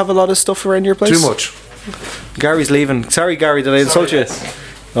you have a lot of stuff around your place? Too much. Gary's leaving. Sorry, Gary, did I insult you?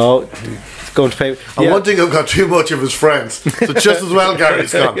 Oh, going to pay. And one thing, I've got too much of his friends. So just as well,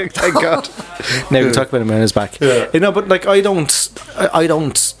 Gary's gone. Thank God. Now we can talk about him when he's back. Yeah. You know, but like I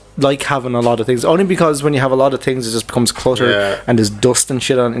don't like having a lot of things, only because when you have a lot of things it just becomes clutter Yeah. and there's dust and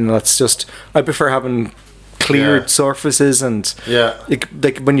shit on, and that's just, I prefer having cleared Yeah. surfaces and Yeah.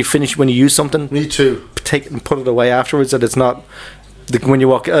 like when you use something, Me too. take it and put it away afterwards, that it's not like when you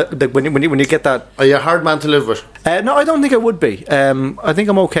walk like when you get that. Are you a hard man to live with? No, I don't think I would be. I think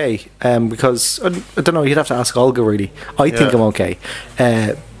I'm okay because I don't know, you'd have to ask Olga really. I think Yeah. I'm okay,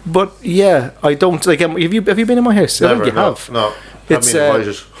 but yeah, I don't like. Have you been in my house? I Never. think you No. have. No. It's, Haven't been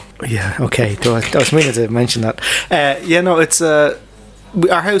invited. Yeah, okay. I was meaning to mention that. Yeah, no, it's our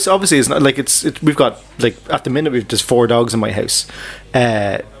house obviously is not like we've got like at the minute we've just 4 dogs in my house.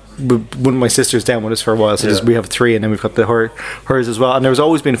 One of my sister's down with us for a while, so Yeah. we have 3, and then we've got hers as well. And there's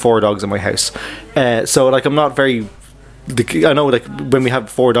always been 4 dogs in my house, so like I'm not very. I know, like when we have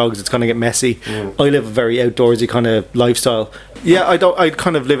 4 dogs, it's gonna get messy. I live a very outdoorsy kind of lifestyle. Yeah, I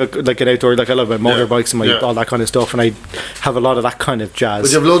kind of live like an outdoor. Like I love my motorbikes and my all that kind of stuff, and I have a lot of that kind of jazz.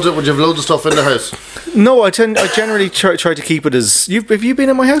 Would you have loads of stuff in the house? No, I generally try to keep it as. Have you been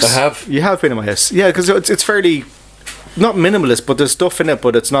in my house? I have. You have been in my house, yeah, because it's fairly not minimalist, but there's stuff in it,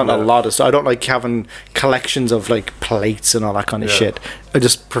 but it's not a lot of stuff. I don't like having collections of like plates and all that kind of Yeah. shit. I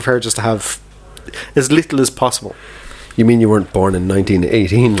just prefer just to have as little as possible. You mean you weren't born in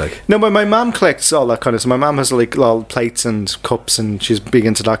 1918? Like, No, my mum collects all that kind of stuff. My mum has like all plates and cups, and she's big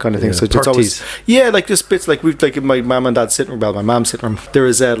into that kind of thing. Yeah, So it's always, parties. like just bits like we've like in my mum and dad's sitting room. Well, my mum's sitting room. There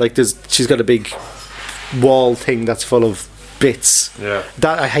is she's got a big wall thing that's full of bits. Yeah.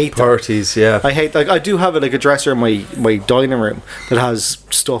 That I hate. That. parties, yeah. I hate, like, I do have like a dresser in my dining room that has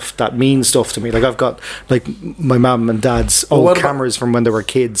stuff that means stuff to me. Like I've got like my mum and dad's old what about- cameras from when they were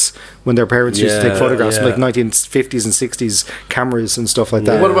kids, when their parents used to take Yeah, photographs, yeah. like 1950s and 60s cameras and stuff like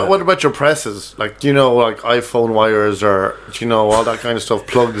that. What about your presses? Like, do you know, like iPhone wires, or do you know all that kind of stuff?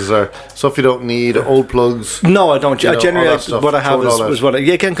 Plugs or stuff you don't need, old plugs. No, I don't. You I know, generally, all that stuff. what I have Throw it all out. is what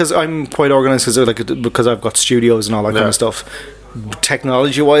again, because I'm quite organised, because I've got studios and all that kind Yeah. of stuff.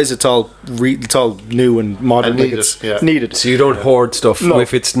 Technology wise, it's all new and modern. And like needed, it's yeah. needed. So you don't hoard stuff. No.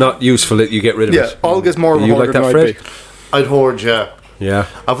 If it's not useful, you get rid of Yeah, it. Olga's more of a You hoarder like that, than I'd Fred? be. I'd hoard, yeah. Yeah.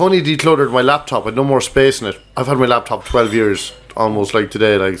 I've only decluttered my laptop. I'd no more space in it. I've had my laptop 12 years, almost like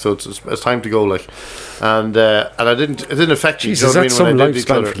today. Like, so it's time to go. Like, and it didn't affect me. Jesus, you know that's what I some mean? When I did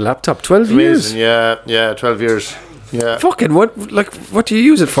lifespan declutter. for the laptop. 12 years. Amazing, yeah, 12 years. Yeah. Fucking what do you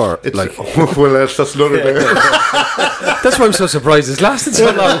use it for? It's Like, well, that's another thing. that's why I'm so surprised it's lasted so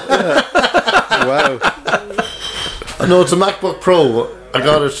long. Wow. No, it's a MacBook Pro. I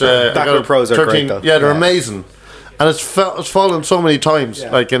got it. I got MacBook it Pros are great, though. Yeah, they're Yeah. amazing, and it's fallen so many times.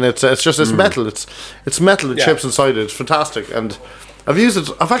 Yeah. Like, and it's metal. It's metal. The Yeah. chips inside it. It's fantastic, and I've used it.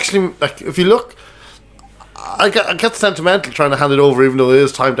 I've actually, like, if you look, I get sentimental trying to hand it over, even though it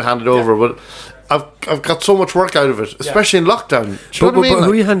is time to hand it over. But I've got so much work out of it, especially in lockdown. Do you know But, what I mean?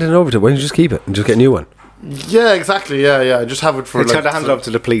 who are you handing it over to? Why don't you just keep it and just get a new one? Yeah, exactly. Yeah. I just have it for It's like. got to hand it up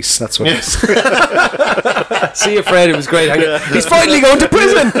to the police. That's what. Yes. See you, Fred. It was great. He's finally going to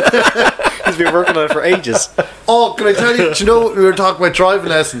prison. He's been working on it for ages. Oh, can I tell you? Do you know, we were talking about driving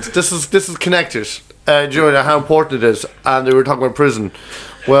lessons. This is connected. Do you know how important it is? And we were talking about prison.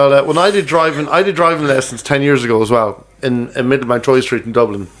 Well, when I did driving lessons 10 years ago as well in Middlemount Troy Street in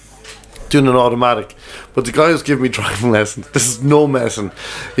Dublin, doing an automatic. But the guy who's giving me driving lessons, this is no messing.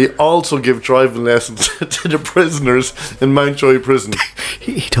 He also gave driving lessons to the prisoners in Mountjoy Prison.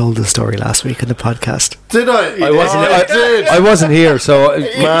 He told the story last week in the podcast. Did I? I wasn't. Oh, I did. I wasn't here, so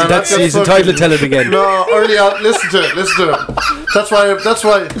Man, that's he's fucking- entitled to tell it again. No, early on. Listen to it. That's why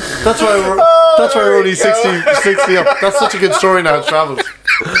we're only 60 up. That's such a good story now. It travels.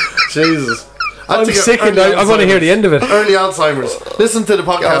 Jesus. I'm sickened. I want to hear the end of it. Early Alzheimer's. Listen to the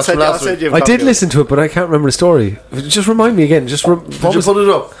podcast from last week. I did listen to it, but I can't remember the story. Just remind me again. Did you put it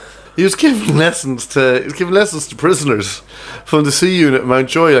up? He was giving lessons to prisoners from the C unit at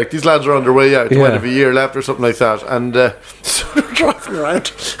Mountjoy. Like, these lads are on their way out. They might Yeah. have a year left or something like that. And so they're driving around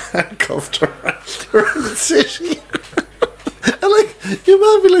handcuffed around the city. And like, your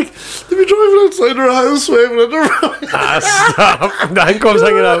man be like, they'd be driving outside her house waving at her. Stop. The handcuffs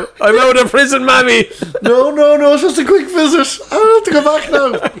hanging out. I'm out of prison, mammy. No, it's just a quick visit. I don't have to go back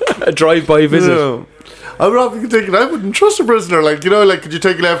now. A drive-by visit. No. I'm not thinking I wouldn't trust a prisoner. Like, like, could you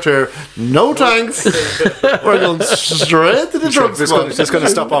take a left here? No thanks. We're going straight to the drug squad. Just going to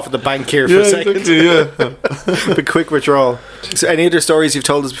stop off at the bank here for a second. Exactly, A quick withdrawal. So any other stories you've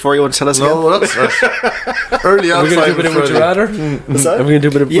told us before you want to tell us again? No, that's early Are we going to do a bit of Would You Rather? What's that? Are we going to do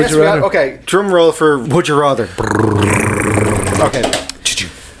a bit of Yes, Would You Rather? okay. Drum roll for Would You Rather. Okay.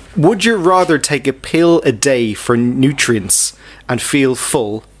 Would you rather take a pill a day for nutrients and feel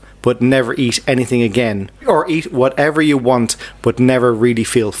full but never eat anything again, or eat whatever you want but never really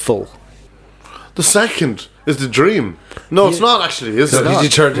feel full? The second is the dream. No, it's not actually. Is it? Did you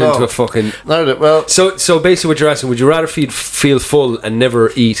turn it into a fucking... No, well, So basically what you're asking, would you rather feel full and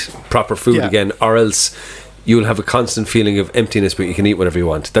never eat proper food Yeah. again, or else you'll have a constant feeling of emptiness but you can eat whatever you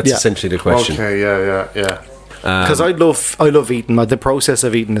want? That's Yeah. essentially the question. okay, yeah. Because I love eating. The process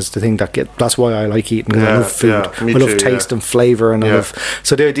of eating is the thing that's why I like eating. Because I Yeah, love food. yeah, me I love too, taste yeah. and flavour, and I Yeah. love.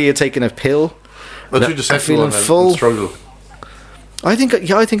 So the idea of taking a pill, But you just I'm have feeling to full. struggle. I think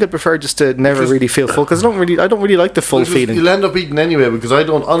I'd prefer just to never really feel full, because I don't really like the full Because feeling. You'll end up eating anyway, because I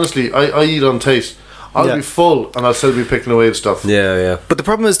don't, honestly, I eat on taste. I'll Yeah. be full and I'll still be picking away at stuff. Yeah. But the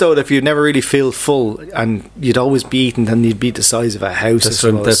problem is though, that if you never really feel full and you'd always be eating, then you'd be the size of a house.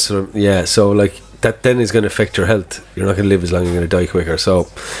 So like that then is going to affect your health. You're not going to live as long, you're going to die quicker. So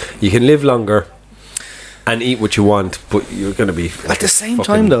you can live longer and eat what you want, but you're going to be At the same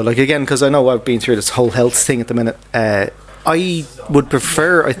time though, like again, because I know I've been through this whole health thing at the minute, I would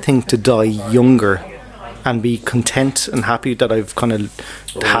prefer, I think, to die younger and be content and happy that I've kind of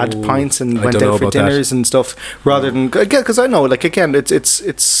had pints and I went don't know out for about that. dinners and stuff, rather than, again, because I know, like, again,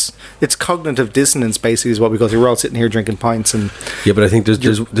 it's cognitive dissonance basically is what we go through. We're all sitting here drinking pints and Yeah, but I think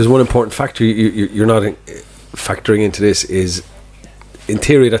there's one important factor you're not factoring into this is, in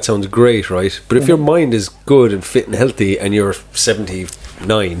theory that sounds great, right? But if your mind is good and fit and healthy and you're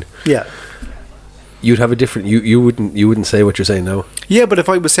 79, yeah. you'd have a different. You wouldn't say what you're saying now. Yeah, but if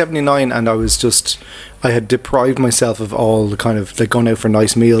I was 79 and I had deprived myself of all the kind of, like, going out for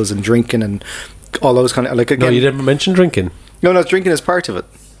nice meals and drinking and all those kind of, like, again, No, you never mentioned drinking. no, drinking is part of it.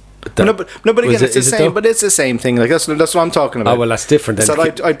 That- But again, Was it's it- the is it same. though? But it's the same thing. Like that's what I'm talking about. Oh well, that's different. Then. So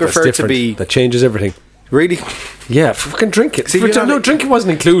I'd That's prefer to different. be That changes everything. really. Yeah, fucking drink it. See, you're not no, a- drinking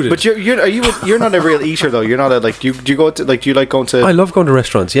wasn't included. But you're not a real eater though. You're not a, like. Do you go to, like? Do you like going to? I love going to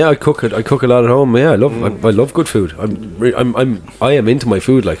restaurants. Yeah, I cook it. I cook a lot at home. Yeah, I love good food. I am into my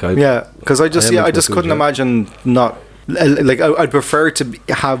food. Like I. Yeah, because I I am just into just food, couldn't yeah. imagine not. Like I'd prefer to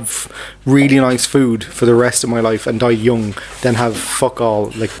have really nice food for the rest of my life and die young than have fuck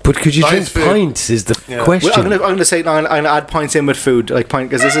all. Like, But could you Nice drink food. pints? Is the question. well, I'm gonna say no, I'm gonna add pints in with food, like pint,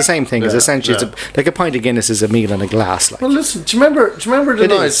 because it's the same thing. It's essentially yeah. it's like a pint of Guinness is a meal and a glass. Like, Well, listen, do you remember the It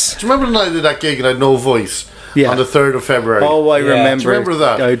night? is. Do you remember the night I did that gig and I had no voice? Yeah. On the 3rd of February. oh, I remember. Do you remember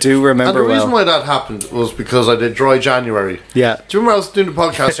that? I do remember. And the reason well. why that happened was because I did Dry January. Yeah. Do you remember I was doing the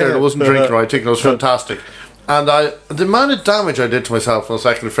podcast here and I wasn't drinking or I think it was fantastic. And the amount of damage I did to myself on the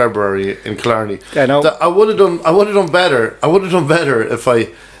 2nd of February in Killarney. I know. That I would have done better. I would have done better if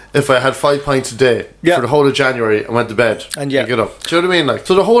I had 5 pints a day Yeah. for the whole of January and went to bed And yeah. get up. Do you know what I mean? Like,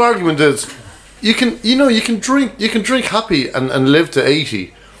 so the whole argument is you can drink happy and live to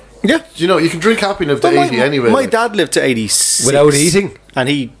 80. Yeah. You know, you can drink happy and live to But 80 anyway. My like. dad lived to 86 Without eating? and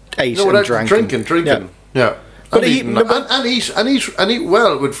he ate No, and without drank. drinking. Yeah. Yeah. But And he- eating, no, but- and eat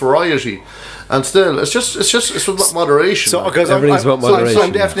well with variety, and still it's about moderation. So, because Everything's about moderation,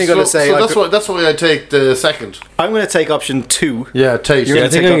 I'm definitely going to say that's why I take the second. I'm going to take option 2. Yeah, taste. You're Yeah, I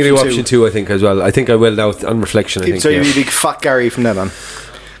gonna think take I'm going to do option option 2. I think as well. I think I will now on reflection. I think. So yeah. you'll be big fat Gary from then on.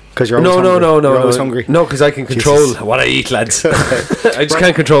 Because you're always hungry. No, You're always no. hungry. No, because I can control Jesus. what I eat, lads. I just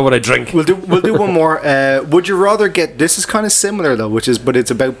can't control what I drink. We'll do one more. Would you rather get, this is kind of similar though, but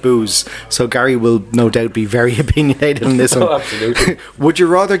it's about booze. So Gary will no doubt be very opinionated on this one. Oh, absolutely. Would you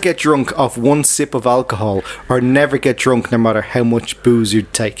rather get drunk off one sip of alcohol or never get drunk no matter how much booze you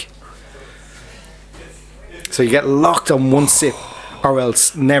take? So you get locked on one sip or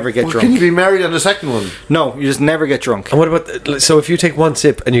else never get Well, can you drunk. be married on the second one? No, you just never get drunk. And what about so if you take one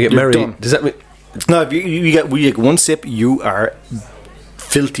sip and you get You're married, done. does that mean No, if you get one sip, you are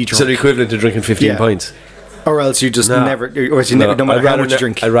filthy drunk. so the equivalent to drinking 15 Yeah. pints? or else you just No. never, or else you never, no matter how much you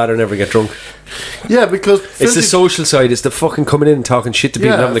drink. I'd rather never get drunk. Yeah, because It's the social side. It's the fucking coming in and talking shit to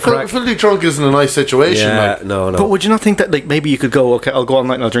people and having the crack. filthy drunk isn't a nice situation. Yeah, like. no. But would you not think that, like, maybe you could go, okay, I'll go all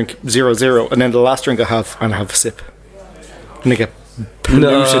night and I'll drink 0-0, and then the last drink I have a sip? And they get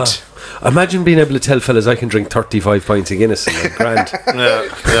polluted. Imagine being able to tell fellas I can drink 35 pints of Guinness in a grand. Yeah.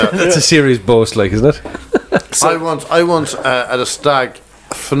 That's a serious boast, like, isn't it? I once at a stag,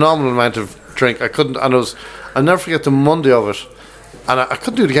 a phenomenal amount of drink. I'll never forget the Monday of it, and I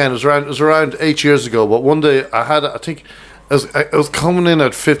couldn't do it again. It was around 8 years ago. But one day I was coming in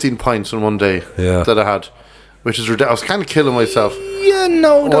at 15 pints in one day. Yeah. That I had, which is ridiculous. I was kind of killing myself. Yeah,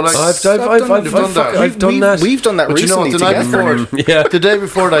 no, that's, I've done that. We've done that But you know recently what? The night together. before, Yeah. the day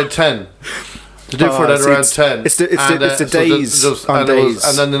before, I had 10. The day before that, see, around 10. it's the And, days on days.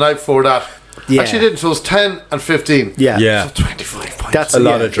 and then the night before that, Yeah. actually didn't. So it was 10 and 15. Yeah. Yeah. So 25 pints. That's A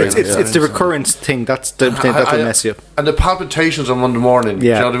lot of drinking, It's the recurrence thing. That's the thing that will mess you up. And the palpitations on Monday morning. Yeah. Do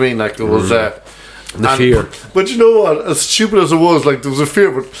you know what I mean? Like it was The fear. But you know what? As stupid as it was, like there was a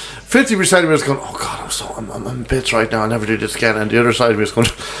fear. But 50% of me was going, "Oh God, I'm in bits right now. I'll never do this again." And the other side of me was going,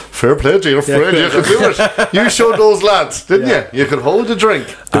 "Fair play to you, Fred. You could do it. You showed those lads, didn't you? You could hold the drink."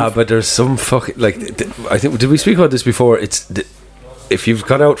 But there's some fucking I think, did we speak about this before? If you've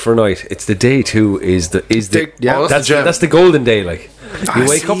gone out for a night, it's the day two is the Yeah. Oh, that's the gem. that's the golden day. Like you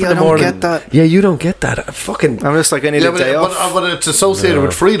wake up in the I don't morning. get that. Yeah, you don't get that. Fucking. I'm just like, I need a day off. but it's associated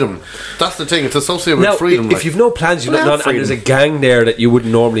with freedom. That's the thing. It's associated Now, with freedom. if you've no plans, Well, and there's a gang there that you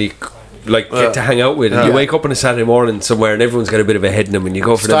wouldn't normally get to hang out with, and you wake up on a Saturday morning somewhere, and everyone's got a bit of a head in them, and you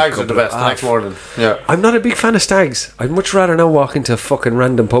go for stags them. are the best. The next morning. Yeah. I'm not a big fan of stags. I'd much rather now walk into a fucking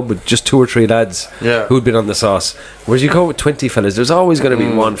random pub with just 2 or 3 lads who'd been on the sauce. Whereas you go with 20 fellas, there's always going to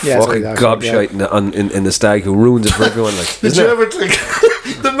be one Yeah, fucking exactly, gobshite in the stag who ruins it for everyone. Like, Did isn't you it? ever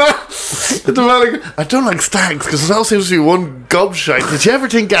think the man? Like, I don't like stags because there always seems to be one gobshite. Did you ever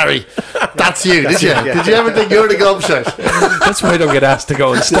think, Gary? That's you. Did you? Did you ever think you're the gobshite? That's why I don't get asked to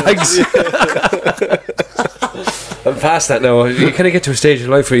go on stags. I'm past that now. You kind of get to a stage in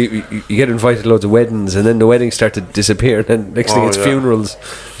life where you get invited to loads of weddings, and then the weddings start to disappear, and then next thing it's funerals.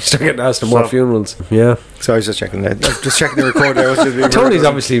 You start getting asked to more funerals. Yeah. So I was just checking that. Just checking the recorder. Tony's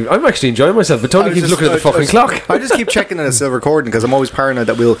obviously. I'm actually enjoying myself, but Tony keeps looking at the fucking clock. I just keep checking that it's still recording because I'm always paranoid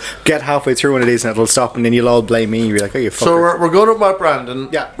that we'll get halfway through one of these and it'll stop, and then you'll all blame me. You'll be like, "Oh, you fucker." So we're going up Mount Brandon.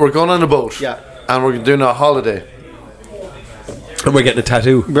 Yeah. We're going on a boat. Yeah. And we're doing a holiday. And we're getting a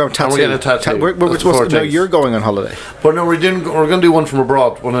tattoo. We're getting a tattoo. We're That's supposed four to. No, things. you're going on holiday. But no, we're going to do one from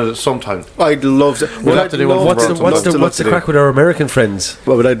abroad sometime. I'd love to. We'll have to do one What's from the abroad. what's the crack with our American friends?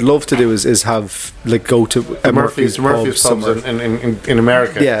 Well, what I'd love to do is have go to a Murphy's pubs somewhere. in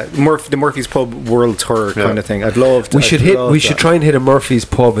America. Yeah, the Murphy's Pub World Tour kind of thing. I'd love to. We should try and hit a Murphy's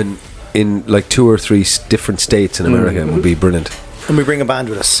pub in like 2 or 3 different states in America. It would be brilliant. And we bring a band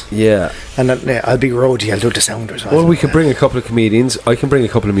with us. Yeah. And then, I'll be roadie. I'll do the sound as well. Well, we could bring a couple of comedians. I can bring a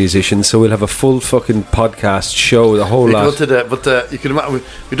couple of musicians. So we'll have a full fucking podcast show, the whole We lot. go to but you can imagine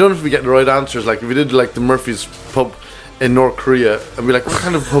we don't know if we get the right answers. Like if we did like the Murphy's pub in North Korea, and be like, what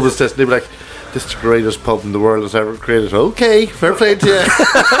kind of pub is this? And they'd be like, this is the greatest pub in the world that's ever created. Okay, fair play to you.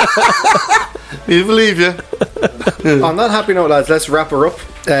 We believe you. On that happy note, lads, let's wrap her up.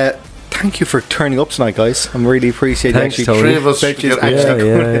 Thank you for turning up tonight, guys. I'm really appreciating Thanks, actually. Tony. 3 of us Thank you. get- Actually,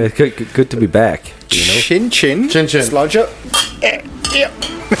 Yeah. Good to be back. You know. Chin chin. Chin chin. Slodge up.